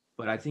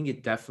 but I think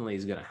it definitely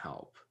is going to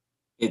help.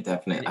 It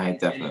definitely And, I and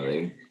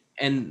definitely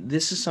and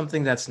this is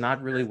something that's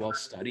not really well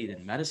studied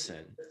in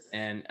medicine,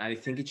 and I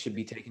think it should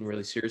be taken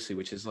really seriously.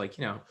 Which is like,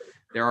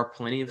 there are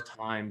plenty of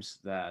times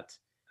that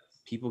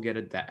people get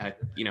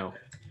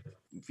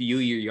for you,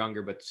 you're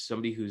younger, but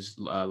somebody who's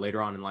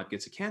later on in life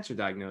gets a cancer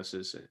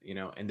diagnosis,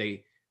 and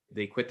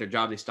they quit their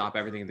job, they stop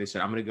everything, and they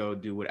said, "I'm going to go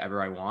do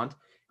whatever I want,"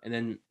 and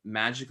then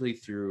magically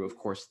through, of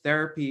course,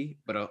 therapy,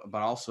 but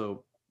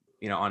also,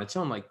 on its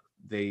own, like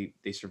they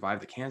survive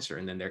the cancer,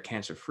 and then they're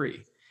cancer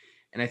free.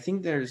 And I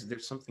think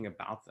there's something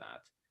about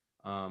that,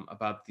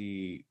 about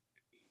the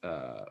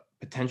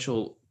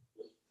potential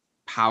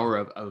power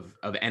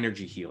of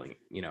energy healing.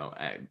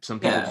 Some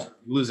people yeah. just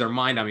lose their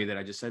mind on me that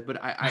I just said,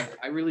 but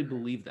I really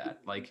believe that.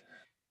 Like,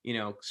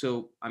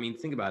 so I mean,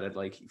 think about it.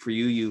 Like for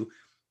you,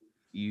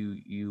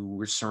 you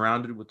were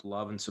surrounded with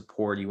love and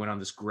support. You went on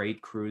this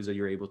great cruise that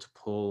you're able to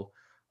pull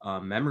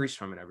memories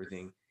from and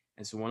everything.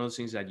 And so one of those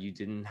things that you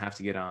didn't have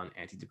to get on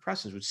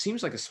antidepressants, which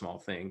seems like a small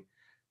thing,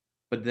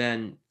 but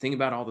then think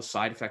about all the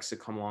side effects that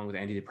come along with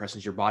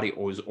antidepressants. Your body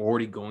was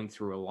already going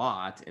through a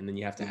lot, and then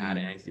you have to add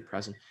an Mhm.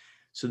 antidepressant.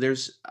 So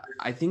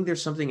I think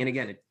there's something, and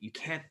again, you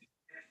can't.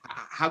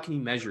 How can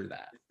you measure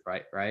that,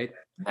 right? Right.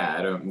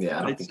 I But don't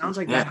it think you sounds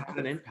like that can. had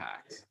an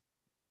impact.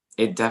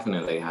 It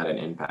definitely had an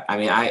impact. I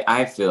mean,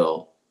 I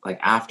feel like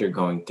after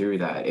going through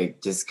that,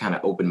 it just kind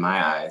of opened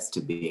my eyes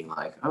to being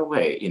like, oh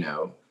wait,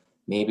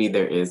 maybe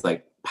there is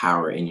like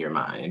power in your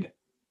mind.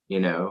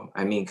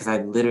 I mean, because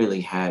I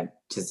literally had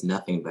just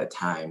nothing but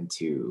time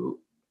to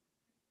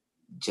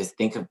just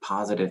think of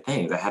positive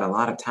things. I had a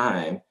lot of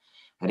time.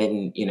 I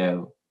didn't,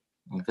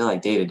 I feel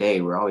like day to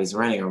day, we're always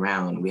running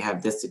around. We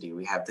have this to do.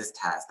 We have this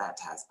task, that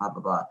task, blah,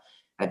 blah, blah.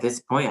 At this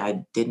point,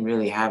 I didn't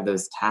really have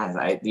those tasks.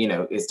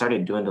 It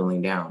started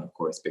dwindling down, of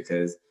course,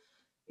 because,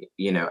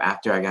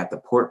 after I got the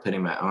port put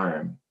in my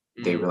arm,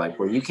 they Mhm. were like,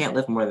 well, you can't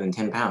lift more than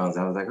 10 pounds.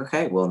 I was like,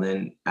 okay, well,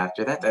 then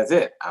after that, that's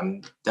it.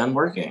 I'm done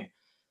working.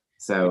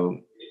 So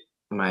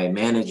my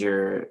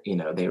manager,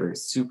 they were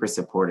super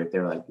supportive. They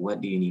were like,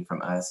 what do you need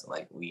from us?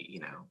 Like,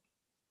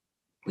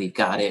 we've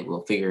got it.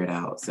 We'll figure it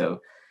out.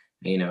 So,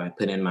 I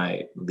put in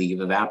my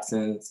leave of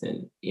absence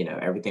and,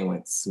 everything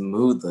went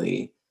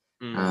smoothly.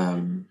 Mm.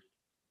 Um,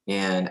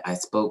 and I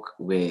spoke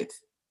with,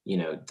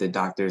 the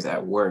doctors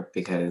at work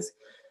because,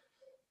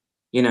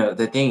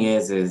 the thing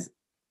is,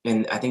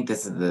 and I think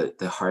this is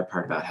the hard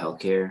part about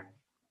healthcare.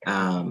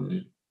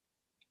 Um,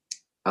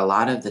 a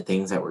lot of the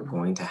things that were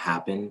going to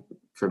happen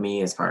for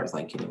me as far as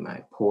like getting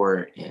my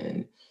port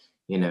and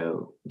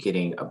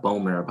getting a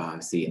bone marrow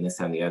biopsy and this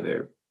and the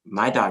other,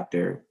 my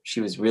doctor,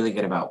 she was really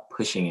good about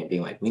pushing it,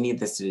 being like, we need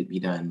this to be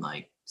done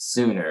like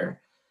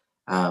sooner.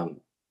 um,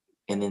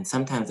 and then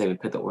sometimes they would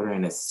put the order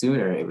in as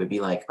sooner, it would be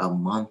like a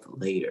month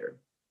later,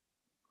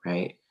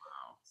 right?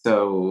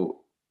 So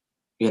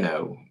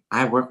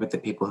I work with the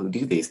people who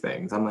do these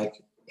things. I'm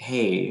like,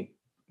 hey,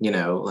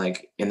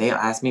 like, and they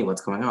ask me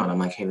what's going on. I'm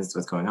like, hey, this is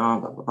what's going on,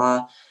 blah, blah,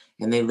 blah.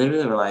 And they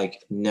literally were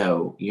like,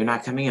 no, you're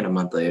not coming in a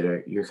month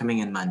later. You're coming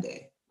in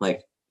Monday.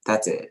 Like,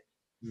 that's it.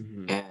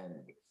 Mhm.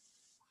 And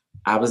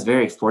I was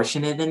very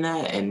fortunate in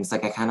that. And it's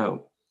like, I kind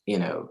of,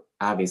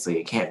 obviously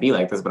it can't be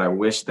like this, but I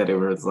wish that it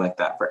was like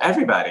that for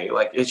everybody.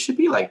 Like, it should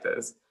be like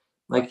this.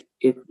 Right. Like,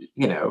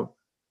 you know,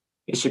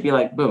 it should be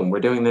like, boom, we're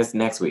doing this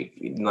next week.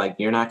 Like,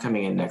 you're not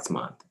coming in next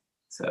month.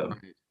 So,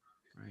 Right.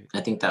 Right.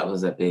 I think that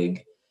was a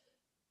big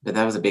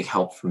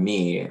help for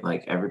me.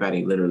 Like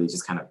everybody literally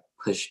just kind of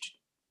pushed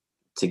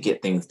to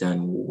get things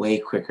done way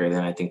quicker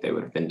than I think they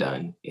would have been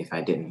done if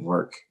I didn't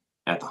work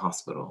at the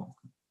hospital.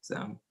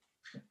 So,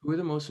 Who are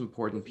the most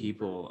important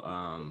people?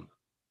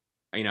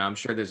 I'm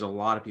sure there's a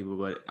lot of people,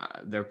 but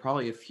there are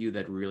probably a few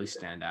that really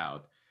stand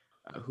out.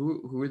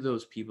 Who are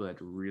those people that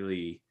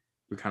really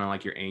were kind of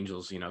like your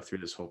angels, through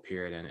this whole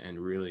period and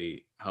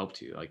really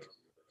helped you? Like,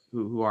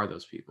 who are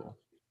those people?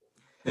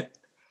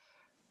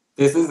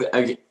 this is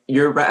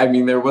you're right. I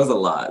mean, there was a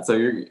lot. So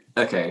you're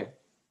okay.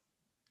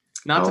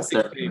 Not I'll to pick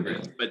start from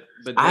favorites, there.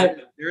 but I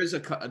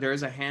there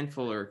is a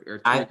handful or two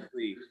or I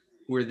three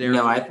who are there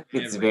No, for I you think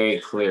it's every. very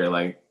clear,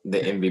 like the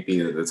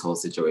MVP of this whole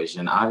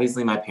situation.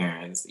 Obviously, my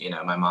parents,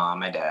 my mom,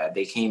 my dad,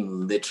 they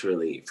came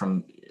literally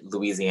from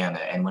Louisiana.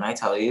 And when I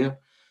tell you,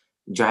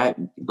 drive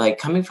like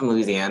coming from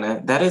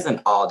Louisiana, that is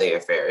an all-day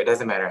affair. It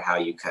doesn't matter how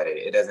you cut it.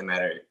 It doesn't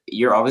matter.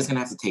 You're always gonna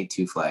have to take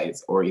two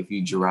flights, or if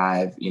you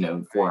drive,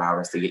 4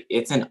 hours to get.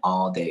 It's an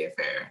all-day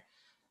affair.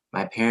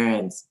 My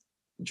parents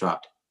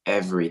dropped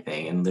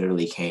everything and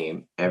literally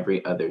came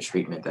every other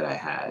treatment that I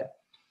had.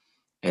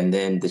 And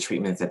then the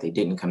treatments that they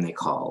didn't come, they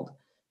called.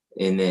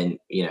 And then,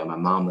 my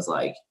mom was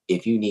like,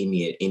 if you need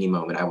me at any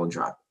moment, I will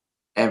drop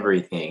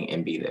everything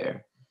and be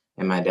there.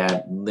 And my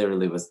dad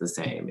literally was the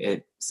same.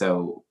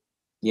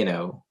 You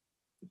know,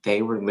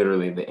 they were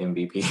literally the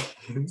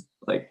MVP.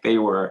 Like they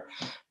were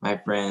my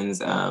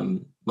friends,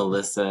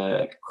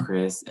 Melissa,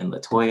 Chris, and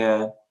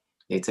Latoya.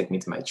 They took me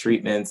to my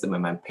treatments. And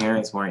when my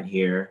parents weren't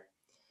here,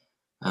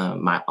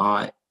 my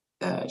aunt,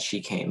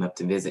 she came up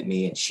to visit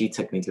me and she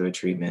took me to a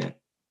treatment.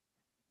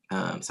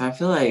 So I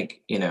feel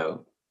like,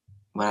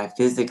 when I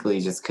physically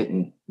just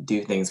couldn't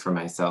do things for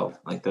myself,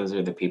 like those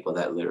are the people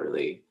that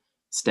literally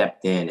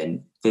stepped in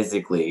and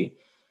physically,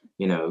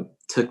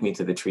 took me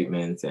to the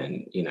treatments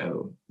and,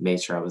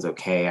 made sure I was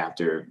okay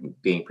after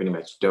being pretty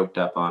much doped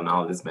up on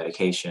all this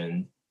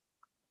medication.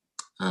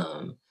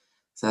 Um,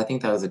 so I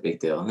think that was a big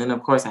deal. And then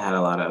of course I had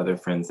a lot of other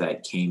friends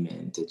that came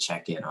in to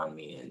check in on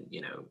me and,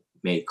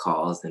 made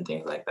calls and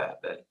things like that.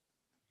 But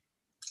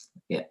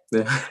yeah.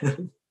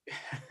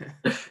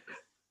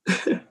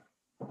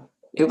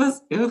 It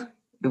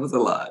was a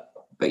lot,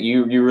 but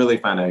you really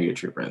find out who your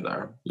true friends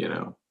are.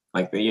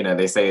 Like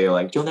they say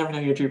like you'll never know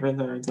who your true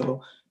friends are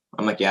until.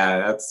 I'm like, yeah,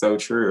 that's so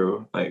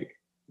true. Like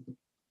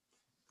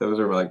those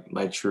are like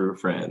my true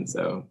friends.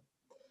 So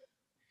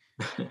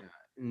Yeah.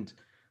 And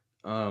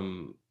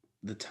um,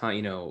 the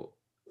time,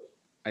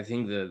 I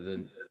think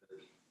the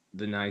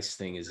nice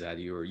thing is that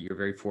you're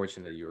very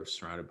fortunate that you're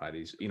surrounded by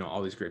these,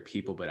 all these great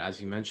people. But as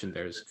you mentioned,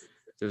 there's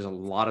a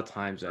lot of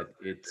times that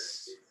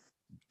it's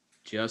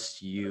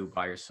just you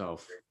by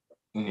yourself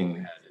in your mhm.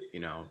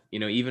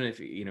 head. Even if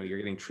you're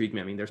getting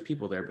treatment. I mean, there's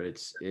people there, but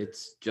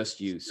it's just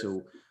you.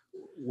 So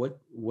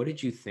what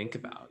did you think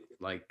about?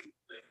 Like,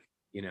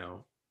 you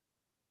know,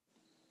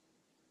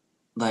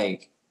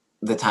 Like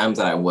the times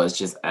that I was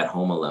just at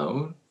home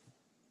alone.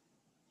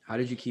 how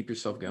did you keep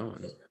yourself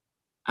going?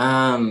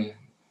 Um,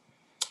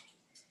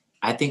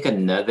 I think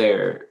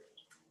another.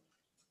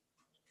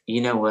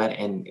 You know what?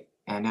 And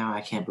now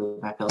I can't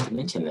believe I failed to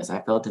mention this.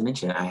 I failed to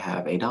mention I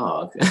have a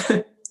dog.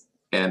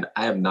 And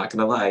I am not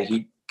gonna lie,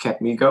 he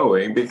kept me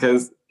going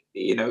because,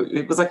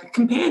 it was like a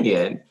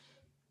companion.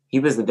 He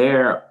was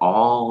there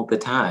all the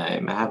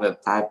time. I have a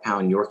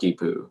 5-pound Yorkie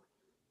poo.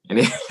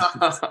 And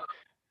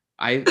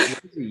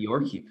What is a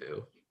Yorkie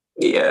poo?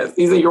 yes,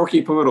 he's a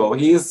Yorkie poodle.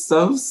 He is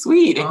so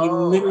sweet, and he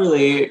Oh, I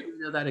literally, didn't even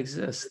know that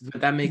exists,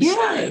 but that makes sense.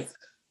 yes,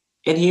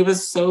 and he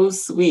was so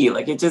sweet.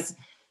 Like, it just,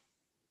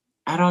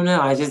 I don't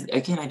know. I just,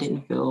 again, I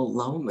didn't feel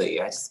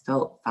lonely. I just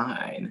felt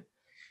fine.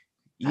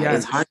 Yeah.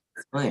 It's hard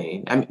to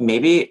explain. I mean,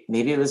 maybe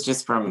it was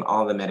just from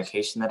all the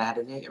medication that I had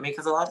to take. I mean,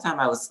 because a lot of time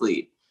I was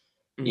asleep,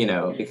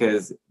 Mhm.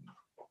 because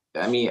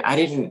I mean, I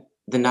didn't.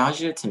 The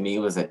nausea to me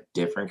was a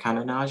different kind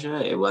of nausea.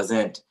 It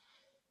wasn't.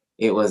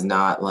 It was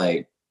not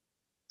like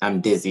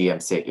I'm dizzy, I'm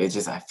sick. It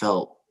just I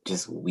felt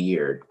just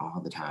weird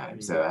all the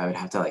time. So Mhm. I would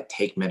have to like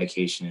take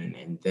medication,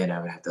 and then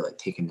I would have to like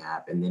take a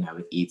nap, and then I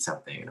would eat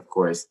something. And of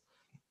course,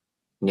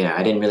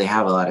 I didn't really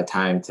have a lot of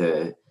time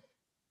to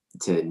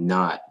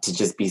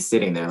just be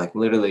sitting there. Like,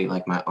 literally,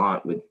 like, my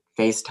aunt would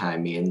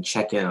FaceTime me and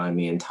check in on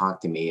me and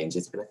talk to me and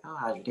just be like, "Oh,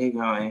 how's your day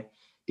going?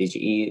 Did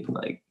you eat?"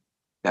 Like,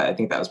 I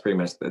think that was pretty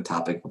much the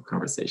topic of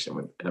conversation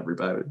with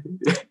everybody.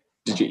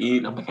 Did you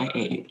eat? I'm like, I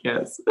ate,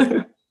 yes.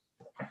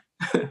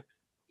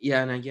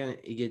 Yeah, and again,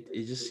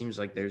 it just seems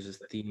like there's this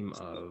theme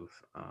of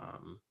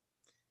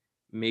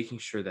making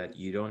sure that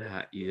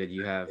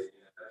you have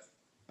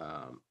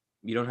um,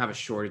 you don't have a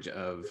shortage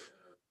of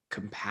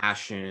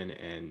compassion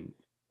and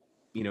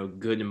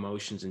good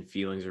emotions and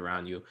feelings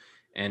around you.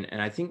 And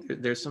I think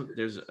there's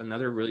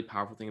another really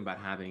powerful thing about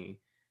having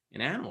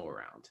an animal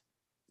around,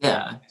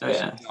 Yeah. Oh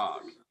especially yeah. a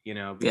dog,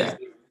 because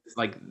Yeah.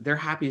 like they're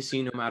happy to see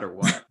you no matter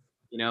what,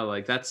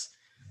 like that's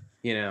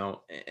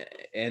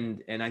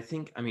and I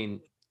think, I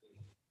mean,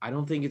 I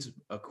don't think it's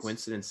a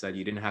coincidence that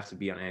you didn't have to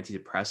be on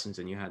antidepressants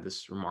and you had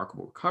this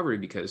remarkable recovery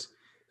because,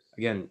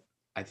 again,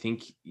 I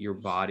think your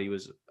body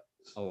was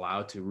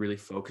allowed to really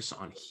focus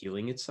on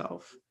healing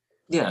itself.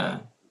 Yeah.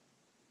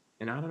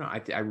 And I don't know.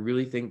 I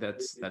really think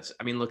that's.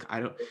 I mean, look, I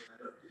don't.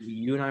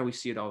 You and I, we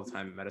see it all the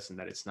time in medicine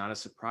that it's not a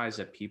surprise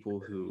that people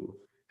who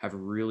have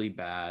really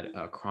bad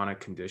chronic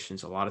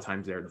conditions, a lot of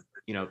times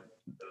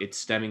it's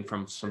stemming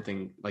from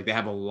something like they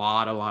have a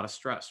lot of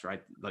stress,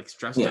 right? Like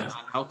stress does Yeah.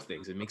 not help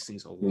things; it makes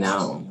things a lot.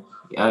 No.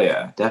 Oh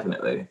yeah,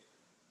 definitely.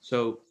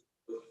 So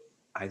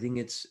I think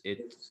it's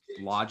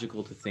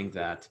logical to think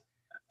that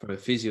from a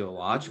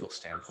physiological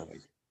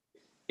standpoint,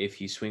 if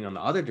you swing on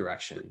the other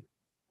direction,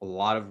 a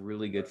lot of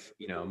really good,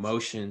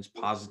 emotions,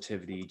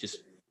 positivity,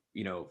 just,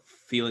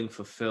 feeling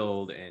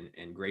fulfilled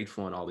and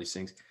grateful and all these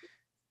things,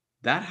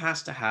 that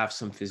has to have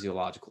some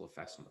physiological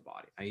effects on the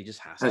body. I mean, it just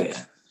has Oh to.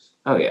 yeah.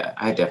 Oh yeah,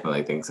 I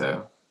definitely think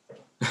so.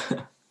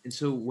 And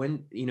so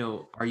when,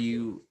 are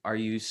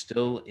you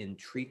still in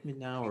treatment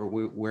now or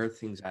where are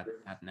things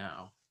at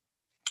now?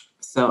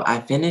 So I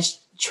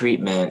finished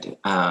treatment.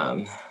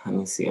 Let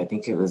me see. I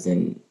think it was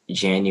in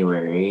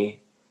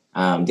January.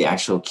 The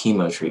actual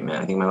chemo treatment.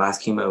 I think my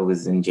last chemo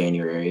was in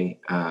January.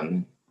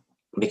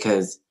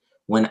 Because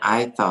when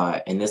I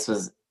thought, and this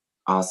was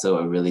also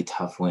a really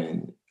tough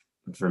one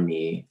for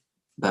me,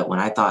 but when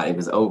I thought it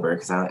was over,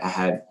 because I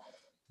had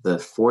the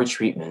 4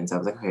 treatments, I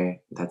was like,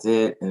 okay, that's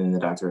it. And then the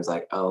doctor was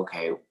like, oh,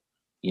 okay,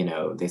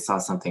 they saw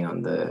something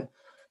on the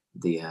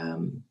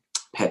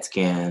PET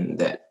scan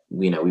that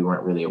we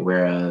weren't really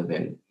aware of,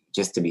 and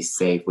just to be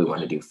safe, we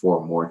want to do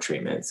 4 more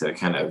treatments. So it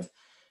kind of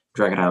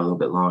drag it out a little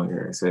bit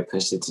longer. So it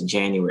pushed it to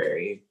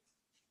January,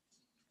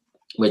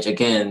 which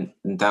again,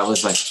 that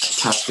was like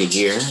tough to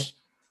hear,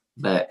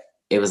 but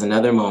it was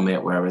another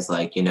moment where I was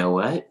like, you know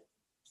what?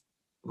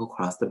 We'll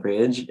cross the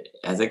bridge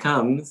as it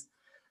comes.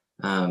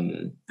 I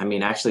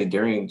mean, actually,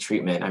 during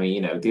treatment, I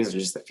mean, these are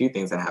just a few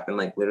things that happened.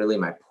 Like, literally,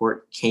 my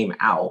port came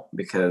out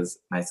because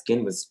my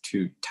skin was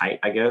too tight,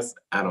 I guess.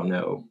 I don't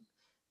know.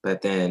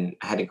 But then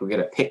I had to go get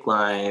a PIC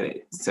line.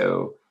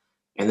 So,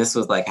 and this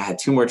was like, I had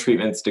 2 more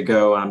treatments to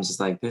go. I'm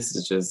just like, this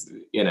is just,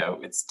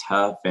 it's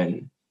tough.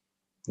 And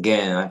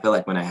again, I feel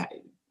like when I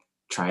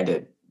tried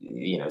to,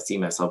 see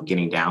myself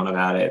getting down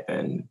about it,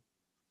 and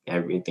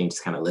everything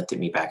just kind of lifted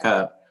me back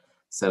up.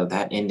 So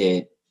that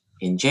ended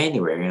in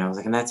January, and I was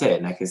like, and that's it.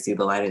 And I could see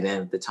the light at the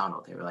end of the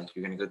tunnel. They were like,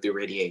 you're going to go through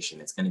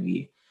radiation. It's going to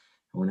be,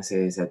 I want to say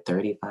they said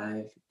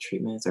 35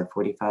 treatments or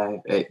 45.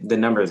 The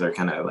numbers are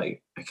kind of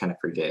like, I kind of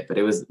forget, but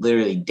it was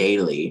literally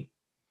daily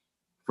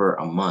for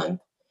a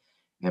month.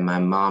 And my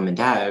mom and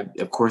dad,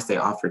 of course, they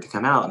offered to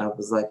come out. And I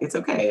was like, it's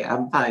okay.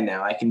 I'm fine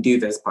now. I can do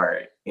this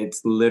part.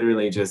 It's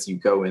literally just you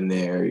go in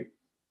there,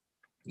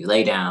 you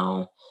lay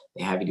down,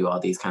 they have you do all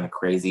these kind of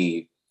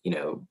crazy,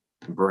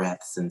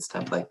 breaths and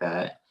stuff like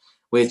that.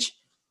 Which,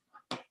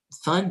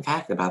 fun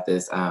fact about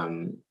this,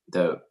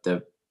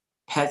 the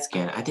PET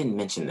scan, I didn't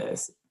mention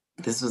this.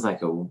 This was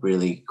like a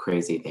really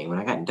crazy thing. When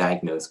I got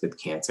diagnosed with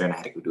cancer and I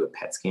had to go do a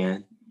PET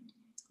scan,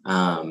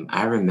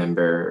 I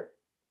remember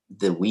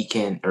the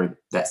weekend, or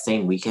that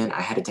same weekend,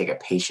 I had to take a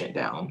patient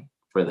down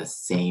for the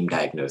same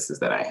diagnosis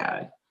that I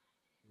had.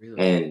 Really?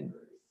 And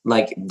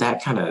like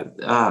that kind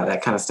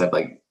of stuff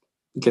like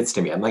gets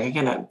to me. I'm like,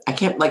 I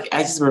can't like,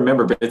 I just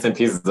remember bits and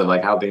pieces of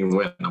like how things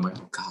went. And I'm like,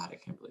 oh God, I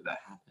can't believe that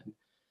happened.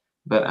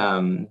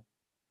 But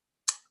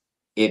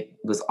it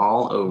was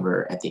all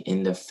over at the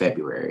end of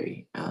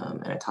February.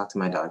 And I talked to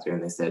my doctor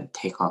and they said,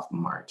 take off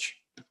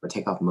March. or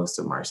take off most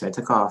of March. So I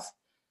took off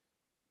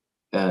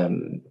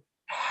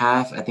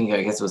half, I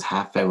guess it was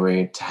half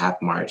February to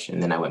half March,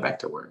 and then I went back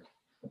to work.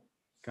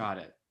 Got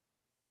it.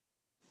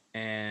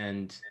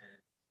 And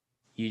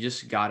you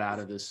just got out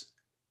of this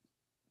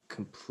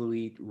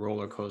complete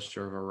roller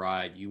coaster of a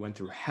ride. You went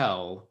through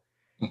hell,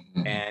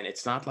 and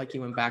it's not like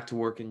you went back to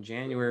work in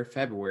January,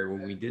 February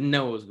when we didn't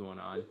know what was going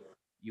on.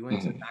 You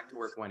went back to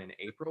work when, in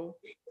April?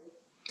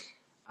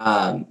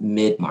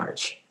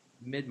 Mid-March.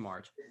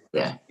 Mid-March.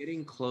 Yeah.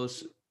 Getting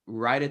close,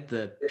 right at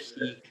the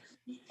peak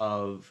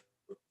of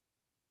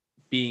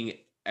being,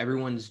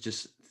 everyone's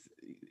just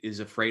is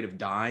afraid of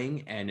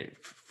dying and it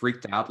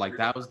freaked out. Like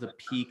that was the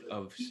peak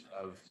of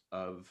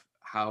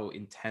how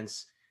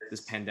intense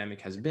this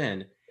pandemic has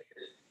been.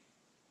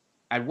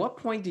 At what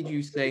point did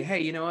you say,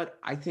 hey, you know what?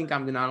 I think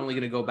I'm not only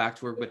going to go back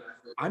to work, but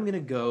I'm going to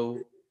go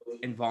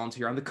and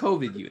volunteer on the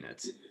COVID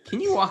units. Can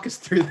you walk us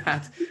through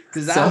that?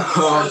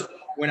 Because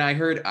when I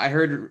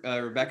heard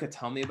Rebecca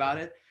tell me about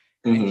it,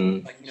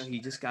 and she's like, he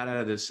just got out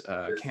of this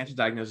cancer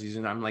diagnosis,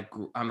 and I'm like,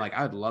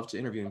 I would love to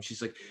interview him.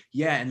 She's like,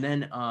 yeah, and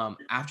then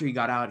after he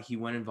got out, he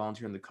went and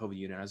volunteered on the COVID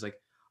unit. I was like,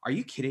 are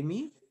you kidding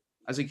me?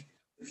 I was like,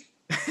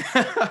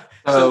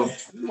 so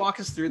can you walk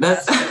us through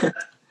that?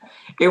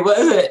 It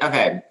wasn't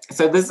okay.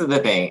 So this is the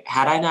thing.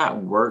 Had I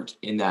not worked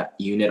in that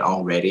unit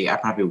already, I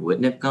probably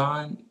wouldn't have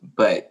gone.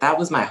 But that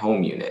was my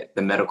home unit,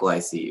 the medical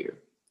ICU,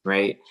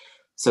 right?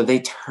 So they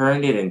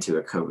turned it into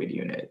a COVID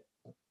unit.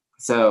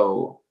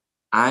 So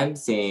I'm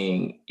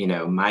seeing,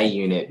 my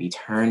unit be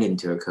turned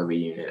into a COVID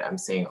unit. I'm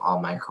seeing all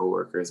my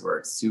coworkers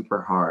work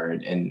super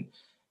hard. And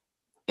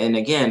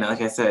again,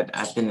 like I said,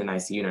 I've been an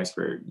ICU nurse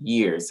for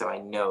years, so I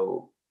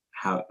know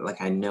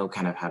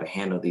kind of how to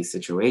handle these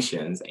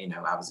situations.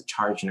 I was a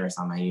charge nurse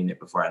on my unit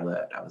before I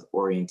left. I was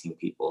orienting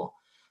people.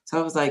 So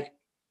I was like,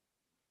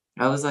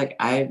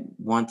 I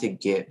want to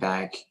get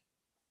back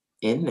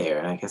in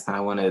there. I guess I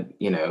want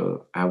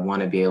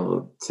to be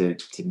able to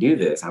do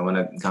this. I want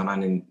to come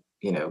on and,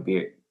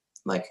 be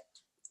like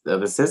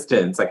of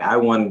assistance. Like I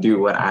want to do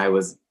what I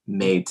was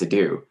made to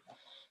do.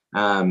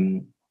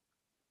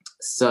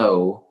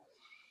 So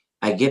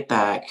I get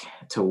back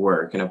to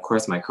work, and of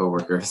course my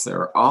coworkers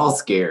are all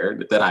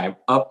scared that I'm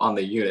up on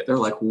the unit. They're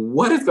like,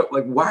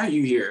 why are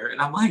you here?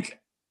 And I'm like,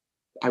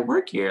 I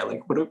work here.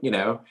 Like,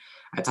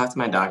 I talked to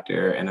my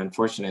doctor, and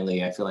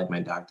unfortunately I feel like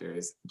my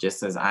doctors,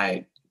 just as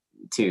I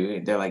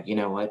too, they're like, you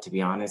know what, to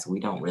be honest, we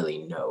don't really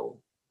know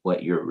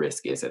what your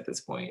risk is at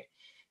this point.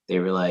 They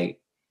were like,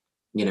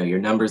 your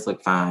numbers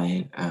look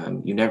fine.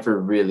 You never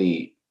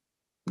really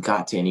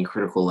got to any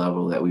critical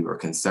level that we were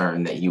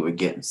concerned that you would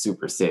get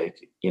super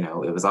sick.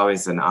 It was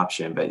always an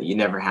option, but it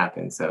never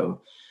happened.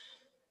 So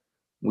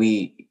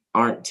we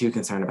aren't too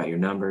concerned about your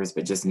numbers,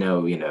 but just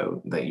know,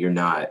 that you're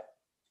not,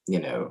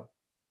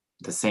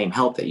 the same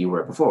health that you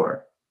were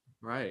before.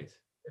 Right.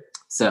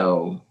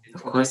 So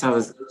of course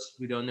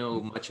we don't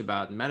know much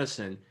about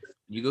medicine.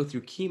 You go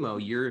through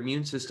chemo, your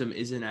immune system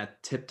isn't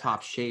at tip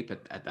top shape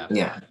at that point.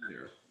 Yeah.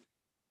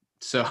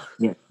 So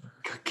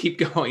keep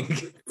going.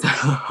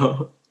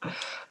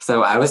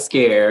 So I was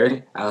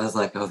scared. I was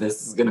like, oh,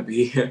 this is gonna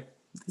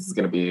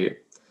be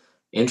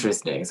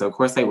interesting. So of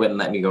course they wouldn't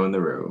let me go in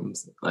the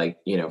rooms. Like,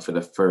 for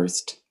the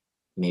first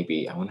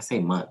maybe I want to say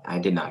month, I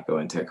did not go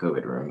into a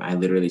COVID room. I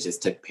literally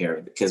just took care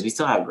of, because we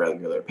still have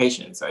regular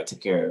patients. So I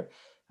took care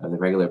of the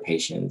regular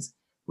patients.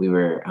 We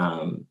were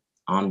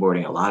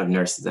onboarding a lot of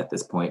nurses at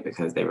this point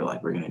because they were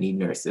like, we're gonna need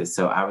nurses.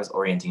 So I was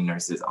orienting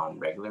nurses on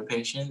regular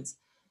patients.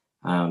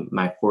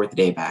 My 4th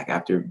day back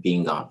after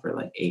being gone for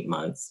like 8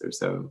 months or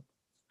so,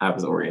 I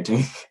was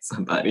orienting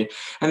somebody,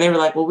 and they were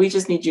like, well, we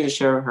just need you to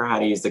show her how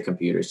to use the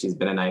computer. She's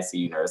been an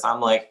ICU nurse. I'm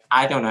like,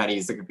 I don't know how to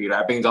use the computer.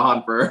 I've been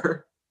gone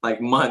for like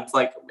months,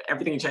 like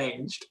everything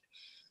changed.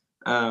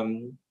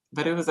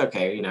 But it was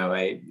okay.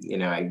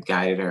 I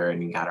guided her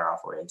and got her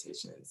off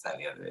orientation and that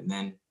and the other. And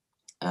then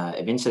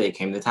eventually it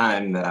came the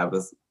time that I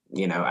was,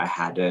 I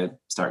had to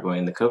start going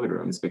in the COVID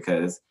rooms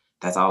because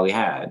that's all we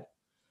had.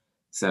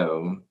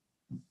 So,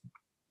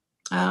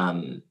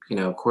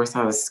 of course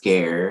I was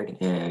scared,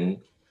 and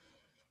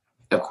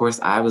of course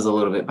I was a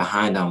little bit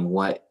behind on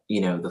what,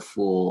 the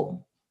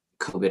full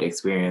COVID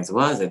experience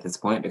was at this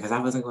point because I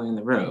wasn't going in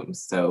the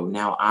rooms. So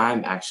now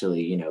I'm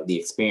actually, the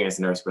experienced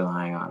nurse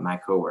relying on my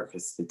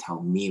coworkers to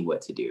tell me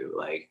what to do.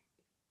 Like,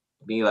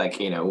 be like,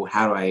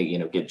 how do I,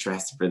 get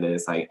dressed for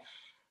this? Like,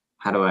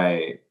 how do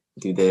I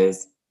do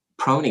this?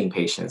 Proning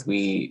patients.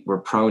 We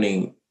were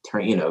proning,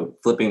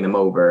 flipping them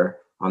over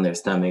on their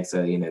stomach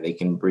so, they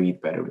can breathe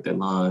better with their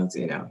lungs,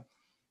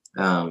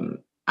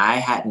 I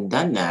hadn't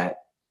done that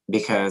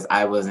because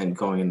I wasn't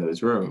going in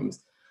those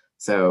rooms.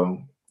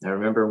 So I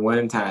remember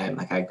one time,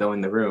 like I go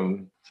in the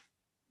room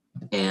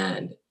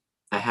and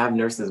I have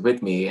nurses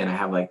with me, and I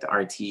have like the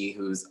RT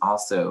who's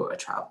also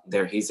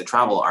he's a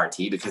travel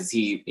RT because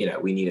we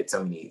needed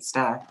so many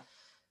staff.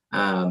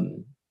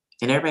 And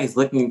everybody's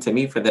looking to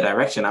me for the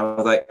direction. I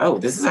was like, oh,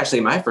 this is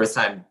actually my first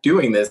time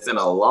doing this in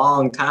a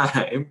long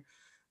time.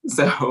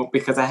 So,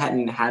 because I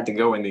hadn't had to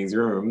go in these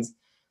rooms.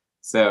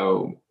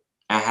 So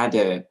I had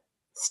to,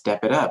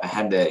 step it up. I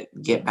had to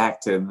get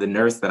back to the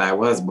nurse that I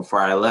was before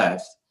I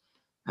left.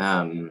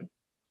 Um,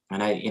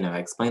 and I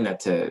explained that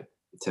to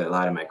a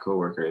lot of my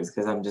coworkers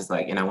because I'm just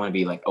like, and I want to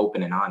be like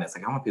open and honest.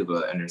 Like I want people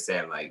to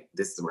understand like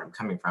this is where I'm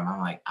coming from.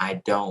 I'm like,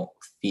 I don't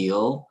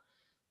feel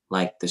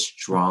like the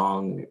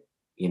strong,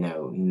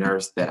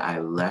 nurse that I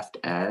left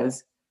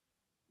as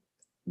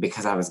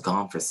because I was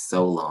gone for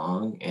so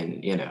long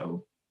and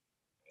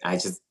I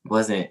just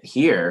wasn't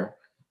here.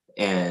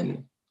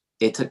 And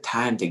it took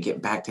time to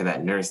get back to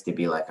that nurse to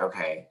be like,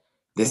 okay,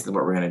 this is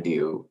what we're gonna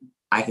do.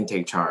 I can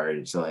take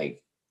charge.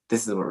 Like,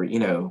 this is what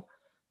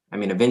I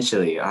mean,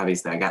 eventually,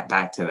 obviously, I got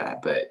back to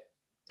that. But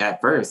at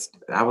first,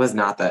 I was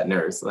not that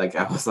nurse. Like,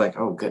 I was like,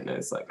 oh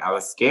goodness, like, I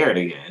was scared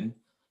again.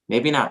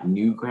 Maybe not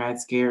new grad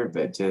scared,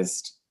 but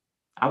just,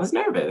 I was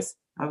nervous.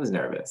 I was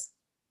nervous.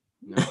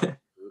 No,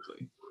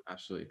 absolutely.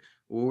 Absolutely.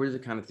 What were the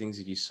kind of things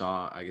that you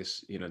saw, I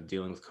guess,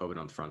 dealing with COVID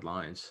on the front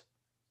lines?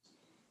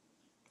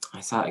 I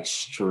saw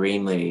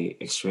extremely,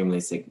 extremely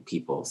sick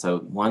people.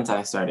 So once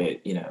I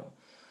started,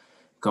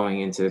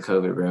 going into the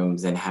COVID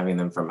rooms and having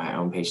them for my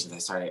own patients, I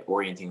started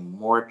orienting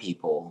more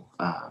people,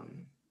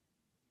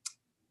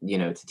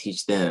 to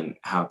teach them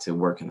how to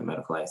work in the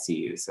medical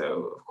ICU.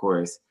 So, of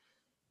course,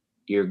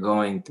 you're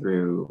going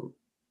through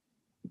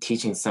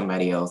teaching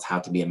somebody else how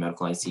to be a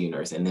medical ICU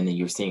nurse, and then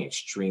you're seeing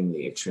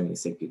extremely, extremely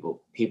sick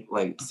people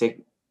like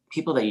sick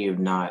people that you've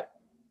not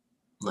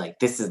like.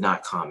 This is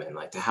not common.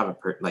 Like to have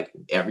like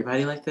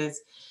everybody like this.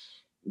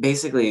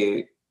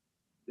 Basically,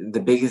 the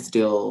biggest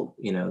deal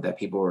that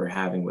people were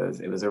having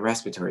was it was a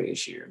respiratory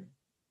issue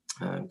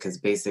because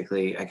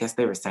basically I guess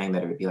they were saying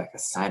that it would be like a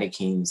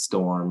cytokine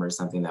storm or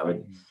something that would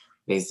Mhm.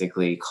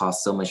 basically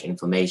cause so much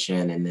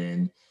inflammation and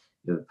then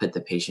it would put the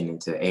patient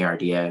into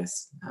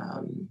ARDS.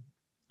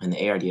 And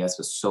the ARDS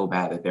was so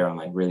bad that they're on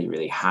like really,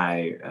 really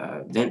high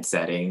vent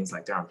settings,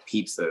 like they're on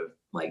peeps of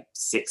like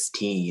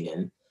 16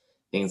 and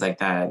things like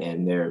that.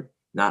 And they're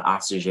not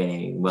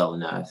oxygenating well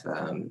enough.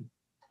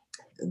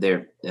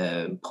 Their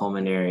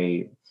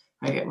pulmonary,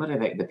 what are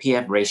they? The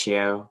PF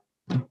ratio.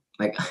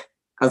 Like,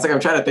 I was like, I'm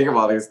trying to think of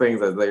all these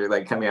things as they're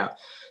like coming out.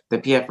 The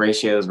PF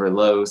ratios were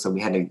low, so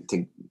we had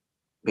to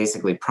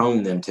basically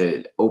prone them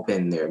to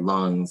open their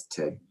lungs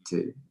to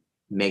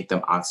make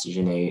them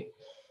oxygenate.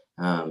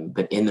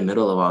 But in the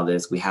middle of all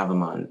this, we have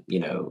them on,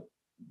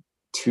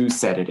 two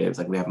sedatives.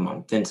 Like we have them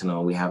on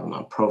fentanyl, we have them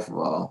on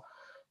propofol,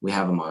 we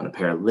have them on a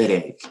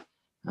paralytic.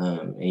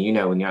 And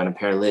when you're on a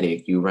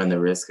paralytic, you run the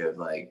risk of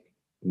like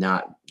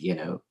not,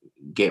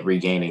 get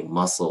regaining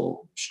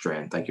muscle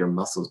strength. Like your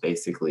muscles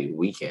basically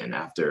weaken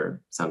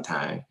after some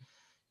time.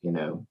 You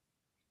know,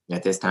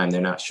 at this time,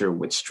 they're not sure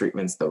which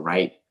treatment's the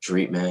right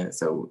treatment,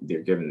 so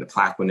they're giving the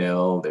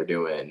Plaquenil, they're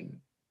doing,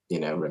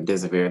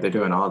 remdesivir, they're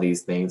doing all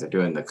these things. They're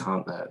doing the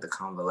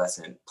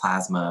convalescent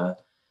plasma.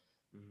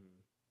 Mhm.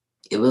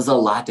 It was a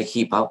lot to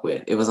keep up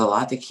with. It was a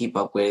lot to keep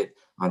up with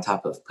on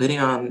top of putting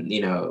on,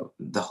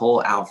 the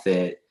whole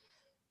outfit,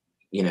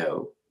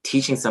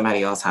 teaching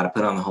somebody else how to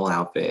put on the whole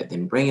outfit,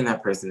 then bringing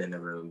that person in the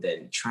room,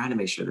 then trying to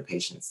make sure the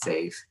patient's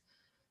safe.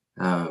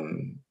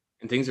 Um,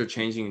 And things are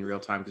changing in real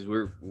time because I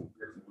mean,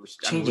 we're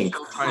Changing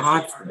still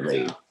trying to figure things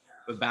constantly. out.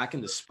 But back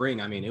in the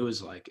spring, I mean, it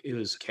was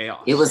It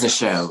chaos. was a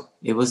show.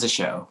 It was a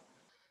show.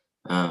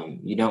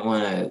 You don't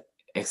want to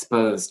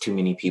expose too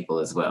many people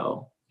as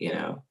well,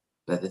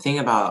 But the thing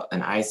about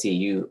an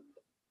ICU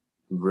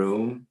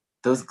room,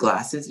 those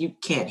glasses, you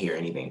can't hear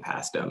anything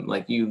past them.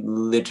 Like you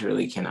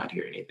literally cannot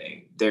hear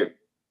anything.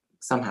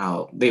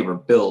 Somehow they were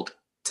built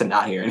to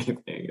not hear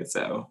anything.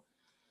 So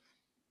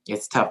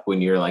it's tough when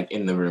you're like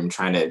in the room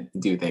trying to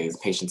do things,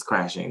 patients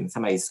crashing,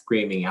 somebody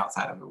screaming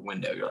outside of a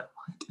window. You're like,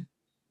 what?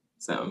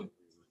 So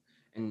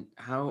And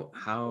so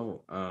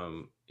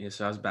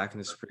I was back in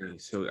the spring.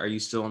 So are you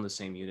still on the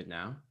same unit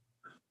now?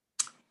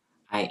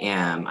 I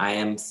am. I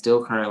am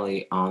still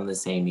currently on the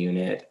same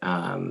unit.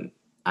 I'm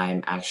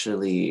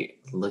actually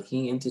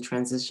looking into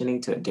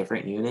transitioning to a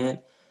different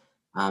unit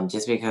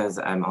just because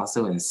I'm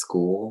also in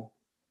school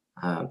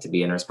to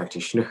be a nurse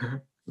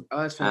practitioner.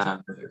 Oh, that's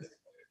um, fantastic.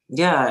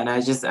 yeah, and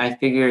I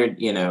figured,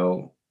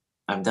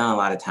 I've done a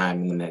lot of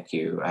time in the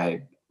NICU.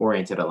 I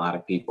oriented a lot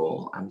of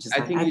people. I'm just I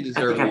like, think you I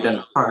deserve think I've done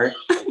a part.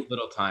 a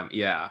little time.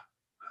 Yeah.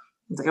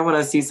 It's like I want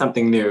to see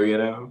something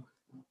new.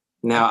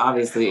 Now, After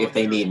obviously, if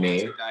they volunteering need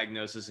cancer me,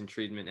 diagnosis and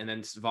treatment and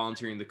then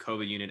volunteering the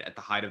COVID unit at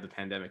the height of the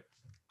pandemic,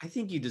 I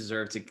think you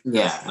deserve to kind of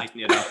yeah.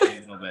 lighten it up a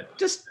little bit.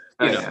 Just,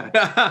 Oh yeah.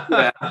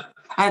 Yeah,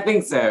 I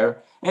think so.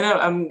 And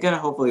I'm gonna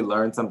hopefully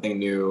learn something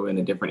new in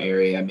a different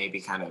area, maybe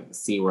kind of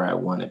see where I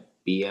want to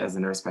be as a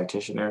nurse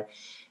practitioner.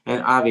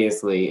 And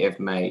obviously, if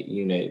my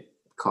unit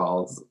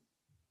calls,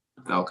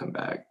 I'll come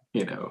back.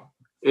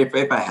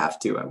 If I have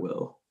to, I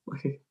will.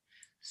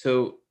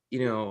 So,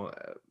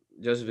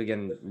 Joseph,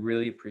 again,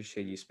 really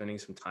appreciate you spending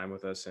some time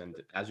with us. And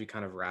as we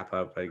kind of wrap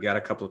up, I got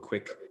a couple of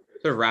quick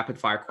sort of rapid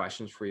fire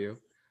questions for you.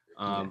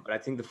 Okay. But I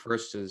think the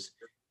first is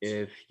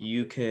if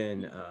you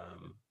can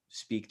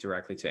speak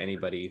directly to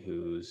anybody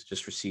who's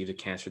just received a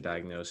cancer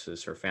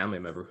diagnosis or family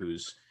member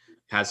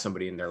has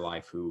somebody in their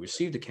life who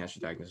received a cancer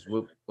diagnosis,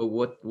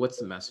 what's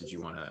the message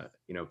you want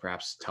to,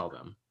 perhaps tell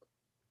them?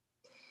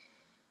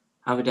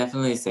 I would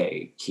definitely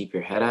say keep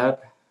your head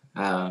up.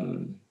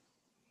 Um,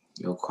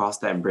 You'll cross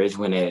that bridge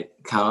when it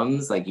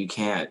comes. Like you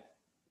can't.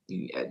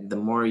 The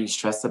more you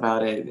stress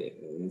about it,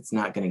 it's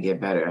not going to get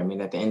better. I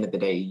mean, at the end of the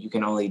day, you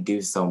can only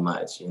do so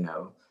much.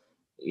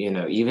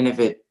 Even if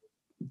it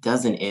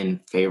doesn't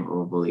end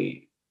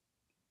favorably,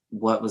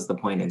 what was the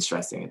point in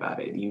stressing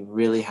about it? You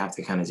really have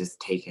to kind of just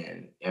take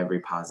in every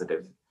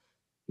positive,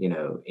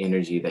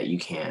 energy that you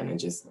can, and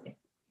just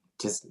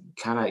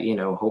kind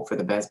of, hope for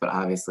the best. But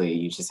obviously,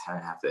 you just kind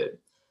of have to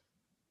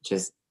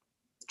just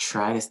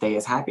try to stay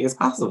as happy as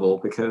possible,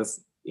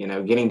 because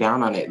getting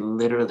down on it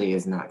literally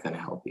is not going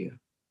to help you.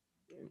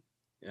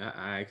 Yeah,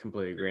 I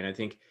completely agree. And I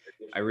think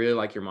I really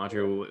like your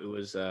mantra. It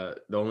was the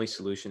only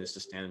solution is to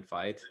stand and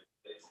fight.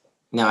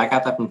 No, I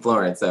got that from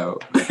Florence, so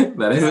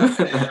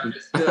that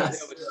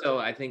So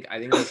I think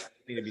there's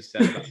something to be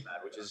said about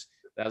that, which is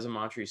that was a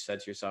mantra you said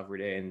to yourself every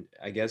day. And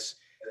I guess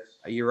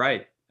you're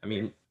right. I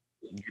mean,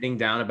 getting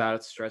down about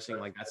it, stressing,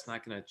 like that's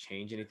not going to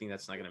change anything.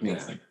 That's not going to make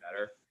anything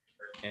better.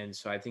 And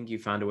so I think you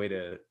found a way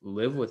to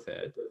live with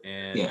it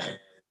and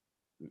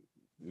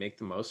make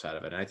the most out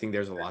of it. And I think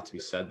there's a lot to be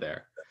said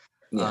there.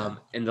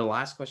 And the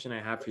last question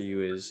I have for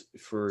you is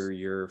for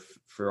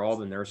all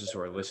the nurses who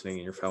are listening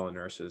and your fellow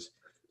nurses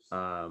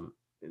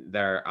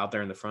that are out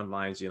there in the front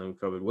lines dealing with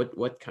COVID,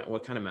 what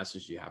kind of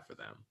message do you have for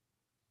them?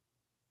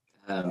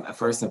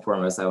 First and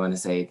foremost, I want to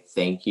say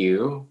thank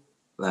you.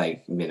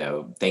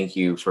 Thank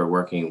you for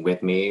working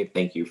with me.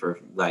 Thank you for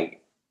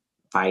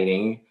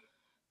fighting.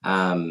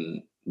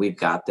 We've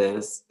got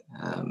this.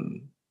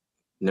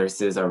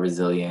 Nurses are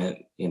resilient,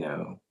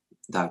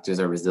 doctors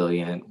are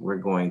resilient. We're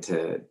going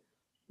to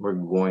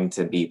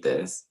beat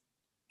this.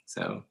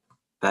 So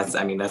that's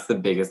the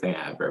biggest thing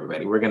I have for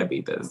everybody. We're going to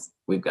beat this.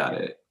 We've got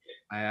it.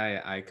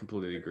 I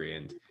completely agree.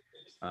 And,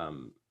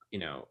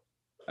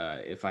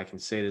 if I can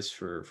say this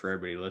for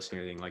everybody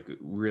listening, I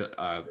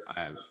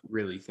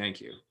really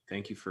thank you.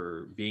 Thank you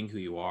for being who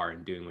you are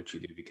and doing what you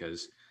do,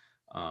 because,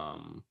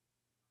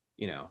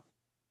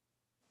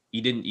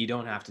 you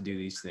don't have to do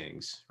these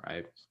things,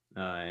 right?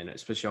 And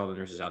especially all the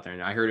nurses out there.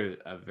 And I heard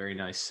a very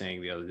nice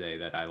saying the other day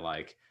that I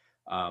like.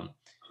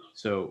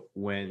 So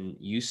when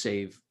you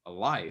save a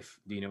life,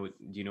 do you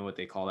know what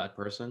they call that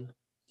person?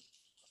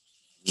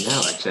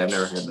 No, actually, I've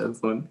never heard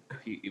this one.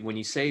 When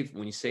you save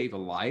a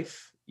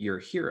life, you're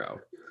a hero.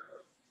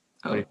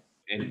 Oh.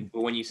 But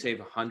when you save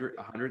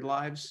 100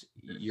 lives,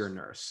 you're a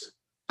nurse.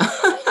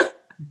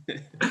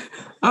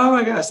 Oh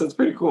my gosh, that's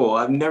pretty cool.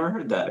 I've never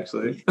heard that,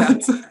 actually.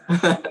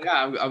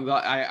 Yeah, I'm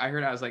glad. I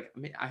heard. I was like,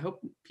 I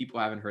hope people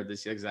haven't heard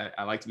this yet, because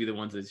I like to be the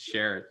ones that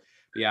share it.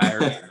 But yeah, I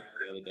heard it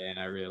the other day, and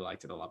I really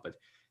liked it a lot. But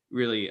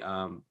really,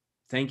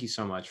 thank you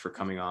so much for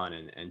coming on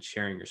and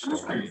sharing your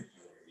story.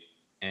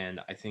 And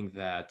I think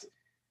that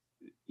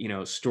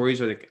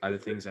stories are the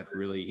things that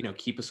really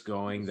keep us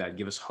going, that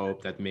give us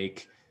hope, that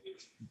make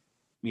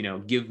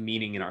give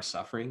meaning in our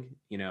suffering.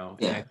 And I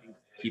think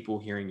people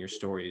hearing your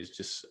story is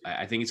just,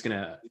 I think it's going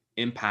to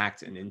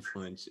impact and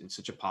influence in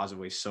such a positive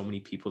way so many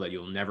people that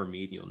you'll never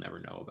meet, you'll never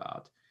know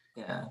about.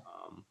 Yeah.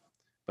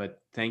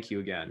 But thank you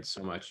again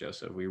so much,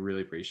 Joseph. We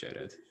really appreciate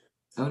it.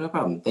 Oh, no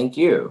problem. Thank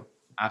you.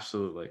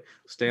 Absolutely.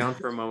 Stay on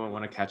for a moment. I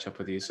want to catch up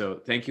with you.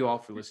 So thank you all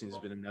for listening. This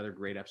has been another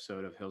great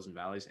episode of Hills and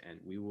Valleys, and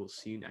we will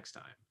see you next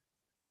time.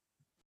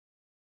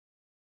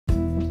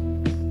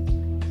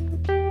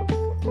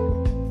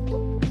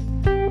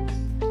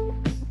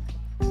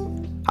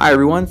 Hi,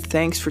 everyone.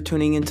 Thanks for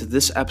tuning into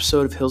this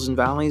episode of Hills and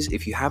Valleys.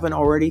 If you haven't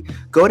already,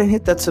 go ahead and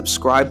hit that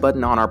subscribe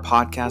button on our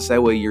podcast.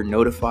 That way you're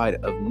notified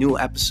of new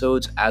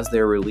episodes as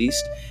they're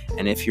released.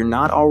 And if you're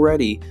not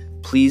already,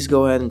 please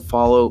go ahead and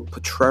follow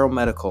Potrero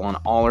Medical on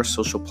all our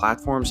social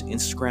platforms: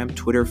 Instagram,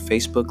 Twitter,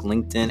 Facebook,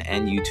 LinkedIn,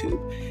 and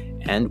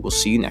YouTube. And we'll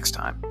see you next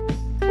time.